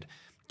we could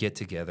get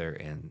together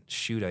and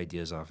shoot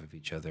ideas off of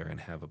each other and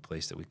have a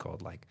place that we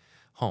called like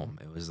home.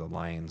 It was the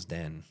lion's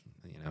den.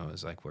 It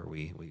was like where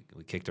we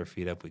kicked our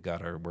feet up, we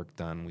got our work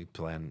done, we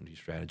planned, we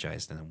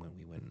strategized, and then when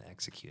we went and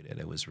executed,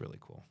 it was really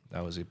cool.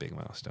 That was a big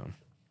milestone.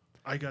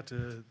 I got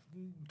to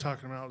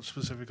talking about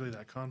specifically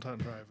that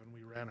content drive, and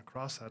we ran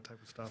across that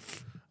type of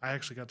stuff. I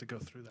actually got to go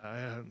through that. I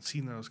hadn't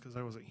seen those because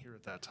I wasn't here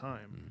at that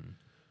time.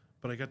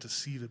 But I got to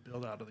see the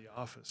build out of the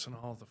office and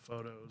all the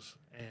photos,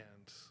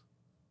 and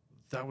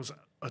that was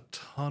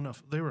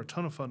they were a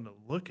ton of fun to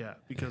look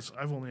at because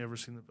I've only ever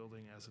seen the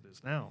building as it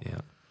is now.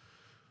 Yeah.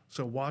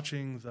 So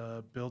watching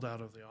the build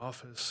out of the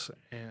office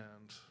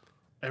and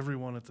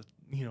everyone at the,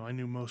 I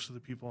knew most of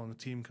the people on the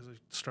team because I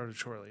started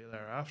shortly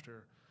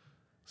thereafter.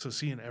 So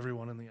seeing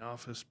everyone in the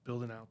office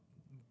building out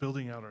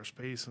our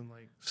space and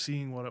like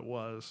seeing what it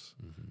was,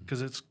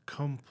 because it's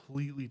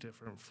completely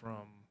different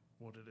from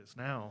what it is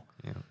now.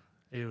 Yeah.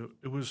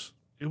 It was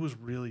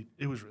really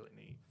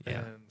neat. Yeah.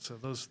 And so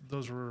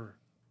those were,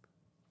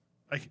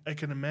 I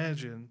can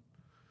imagine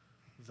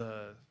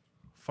the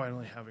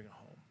finally having a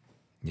home.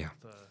 Yeah.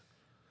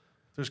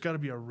 There's got to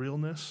be a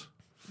realness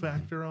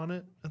factor on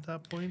it at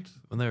that point.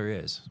 Well, there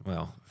is.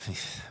 Well,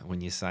 when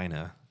you sign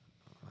I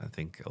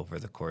think over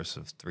the course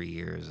of 3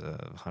 years,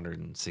 a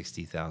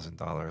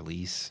 $160,000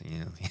 lease,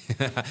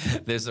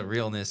 there's a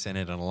realness in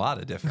it in a lot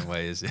of different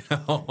ways.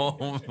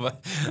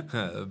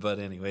 But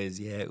anyways,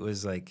 it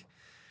was like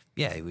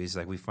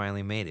we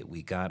finally made it.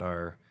 We got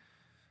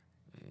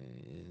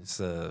it's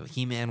a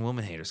He-Man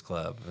Woman Haters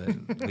Club.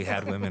 We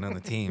had women on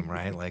the team,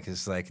 right? Like,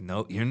 it's like,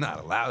 no, you're not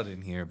allowed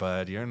in here,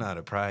 bud. You're not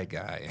a pride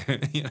guy.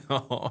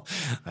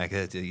 Like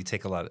you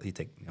take,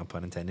 no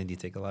pun intended, you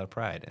take a lot of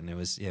pride. And it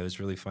was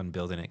really fun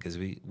building it because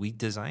we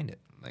designed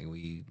it. Like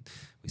we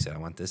said, I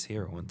want this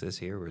here. I want this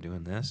here. We're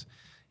doing this.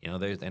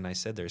 And I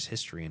said there's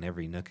history in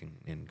every nook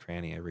and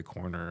cranny, every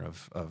corner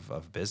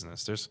of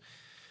business. There's,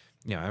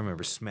 I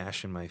remember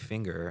smashing my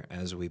finger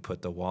as we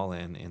put the wall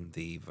in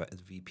the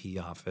VP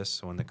office.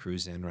 So when the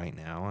crew's in right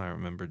now, I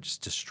remember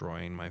just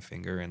destroying my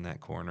finger in that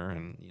corner.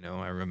 And,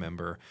 I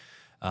remember,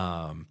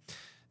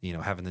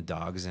 having the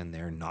dogs in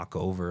there knock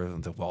over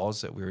the walls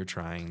that we were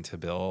trying to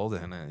build.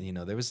 And,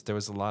 it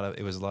was a lot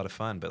of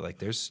fun, but like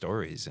there's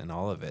stories in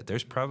all of it.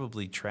 There's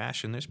probably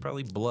trash and there's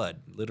probably blood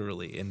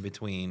literally in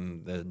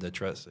between the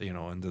truss,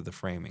 under the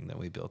framing that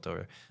we built,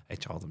 or I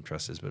call them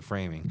trusses, but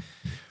framing.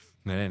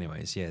 But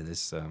anyways,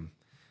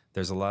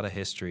 there's a lot of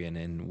history,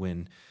 and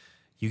when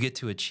you get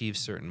to achieve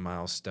certain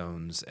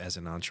milestones as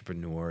an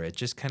entrepreneur, it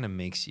just kind of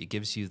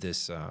gives you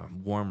this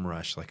warm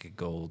rush, like a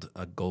gold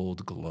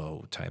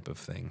glow type of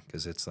thing,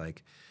 because it's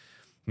like,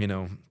 we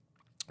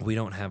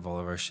don't have all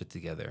of our shit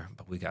together,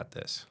 but we got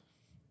this.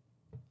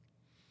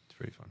 It's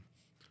pretty fun.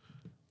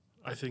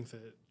 I think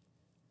that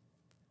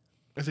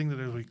as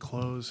we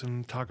close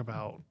and talk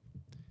about,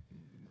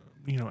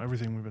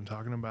 everything we've been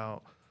talking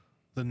about,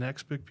 the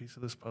next big piece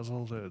of this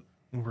puzzle that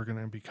we're going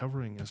to be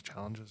covering is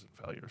challenges and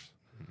failures.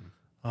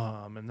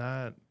 And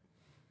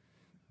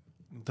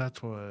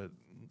that's what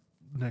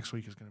next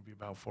week is going to be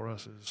about for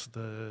us is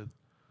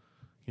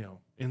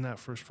in that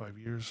first 5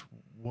 years,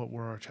 what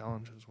were our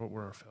challenges? What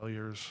were our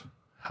failures?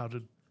 How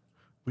did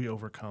we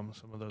overcome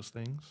some of those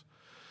things?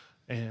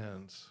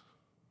 And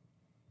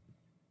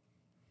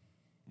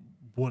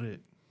what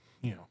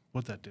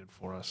that did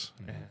for us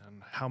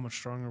and how much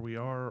stronger we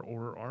are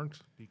or aren't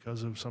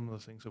because of some of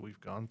the things that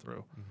we've gone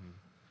through.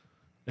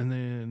 And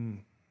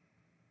then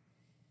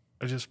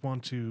I just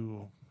want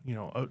to,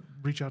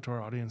 reach out to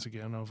our audience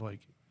again of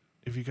like,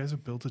 if you guys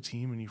have built a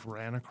team and you've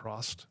ran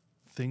across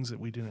things that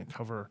we didn't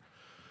cover,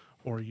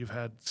 or you've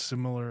had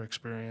similar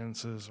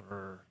experiences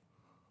or,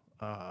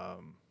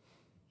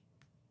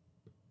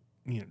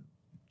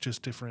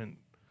 just different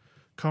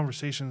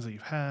conversations that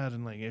you've had,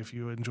 and like if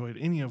you enjoyed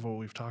any of what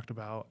we've talked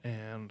about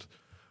and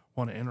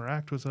want to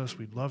interact with us,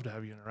 we'd love to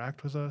have you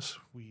interact with us.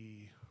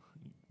 We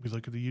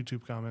look at the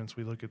YouTube comments,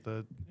 we look at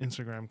the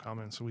Instagram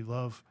comments, so we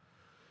love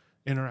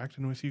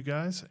interacting with you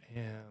guys,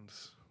 and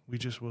we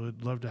just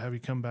would love to have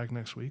you come back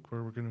next week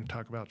where we're going to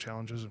talk about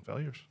challenges and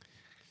failures.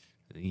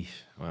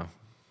 Well,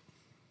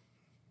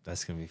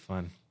 that's going to be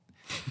fun.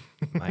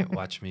 Might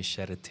watch me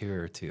shed a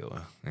tear or two.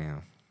 I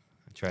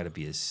try to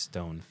be as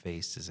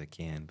stone-faced as I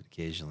can, but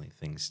occasionally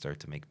things start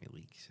to make me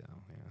leak, so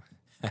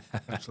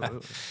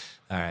Absolutely.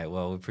 All right,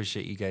 well, we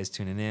appreciate you guys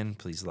tuning in.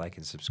 Please like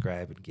and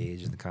subscribe,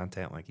 engage in the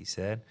content like he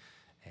said,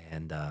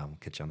 and we'll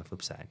catch you on the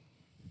flip side.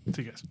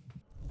 See you guys.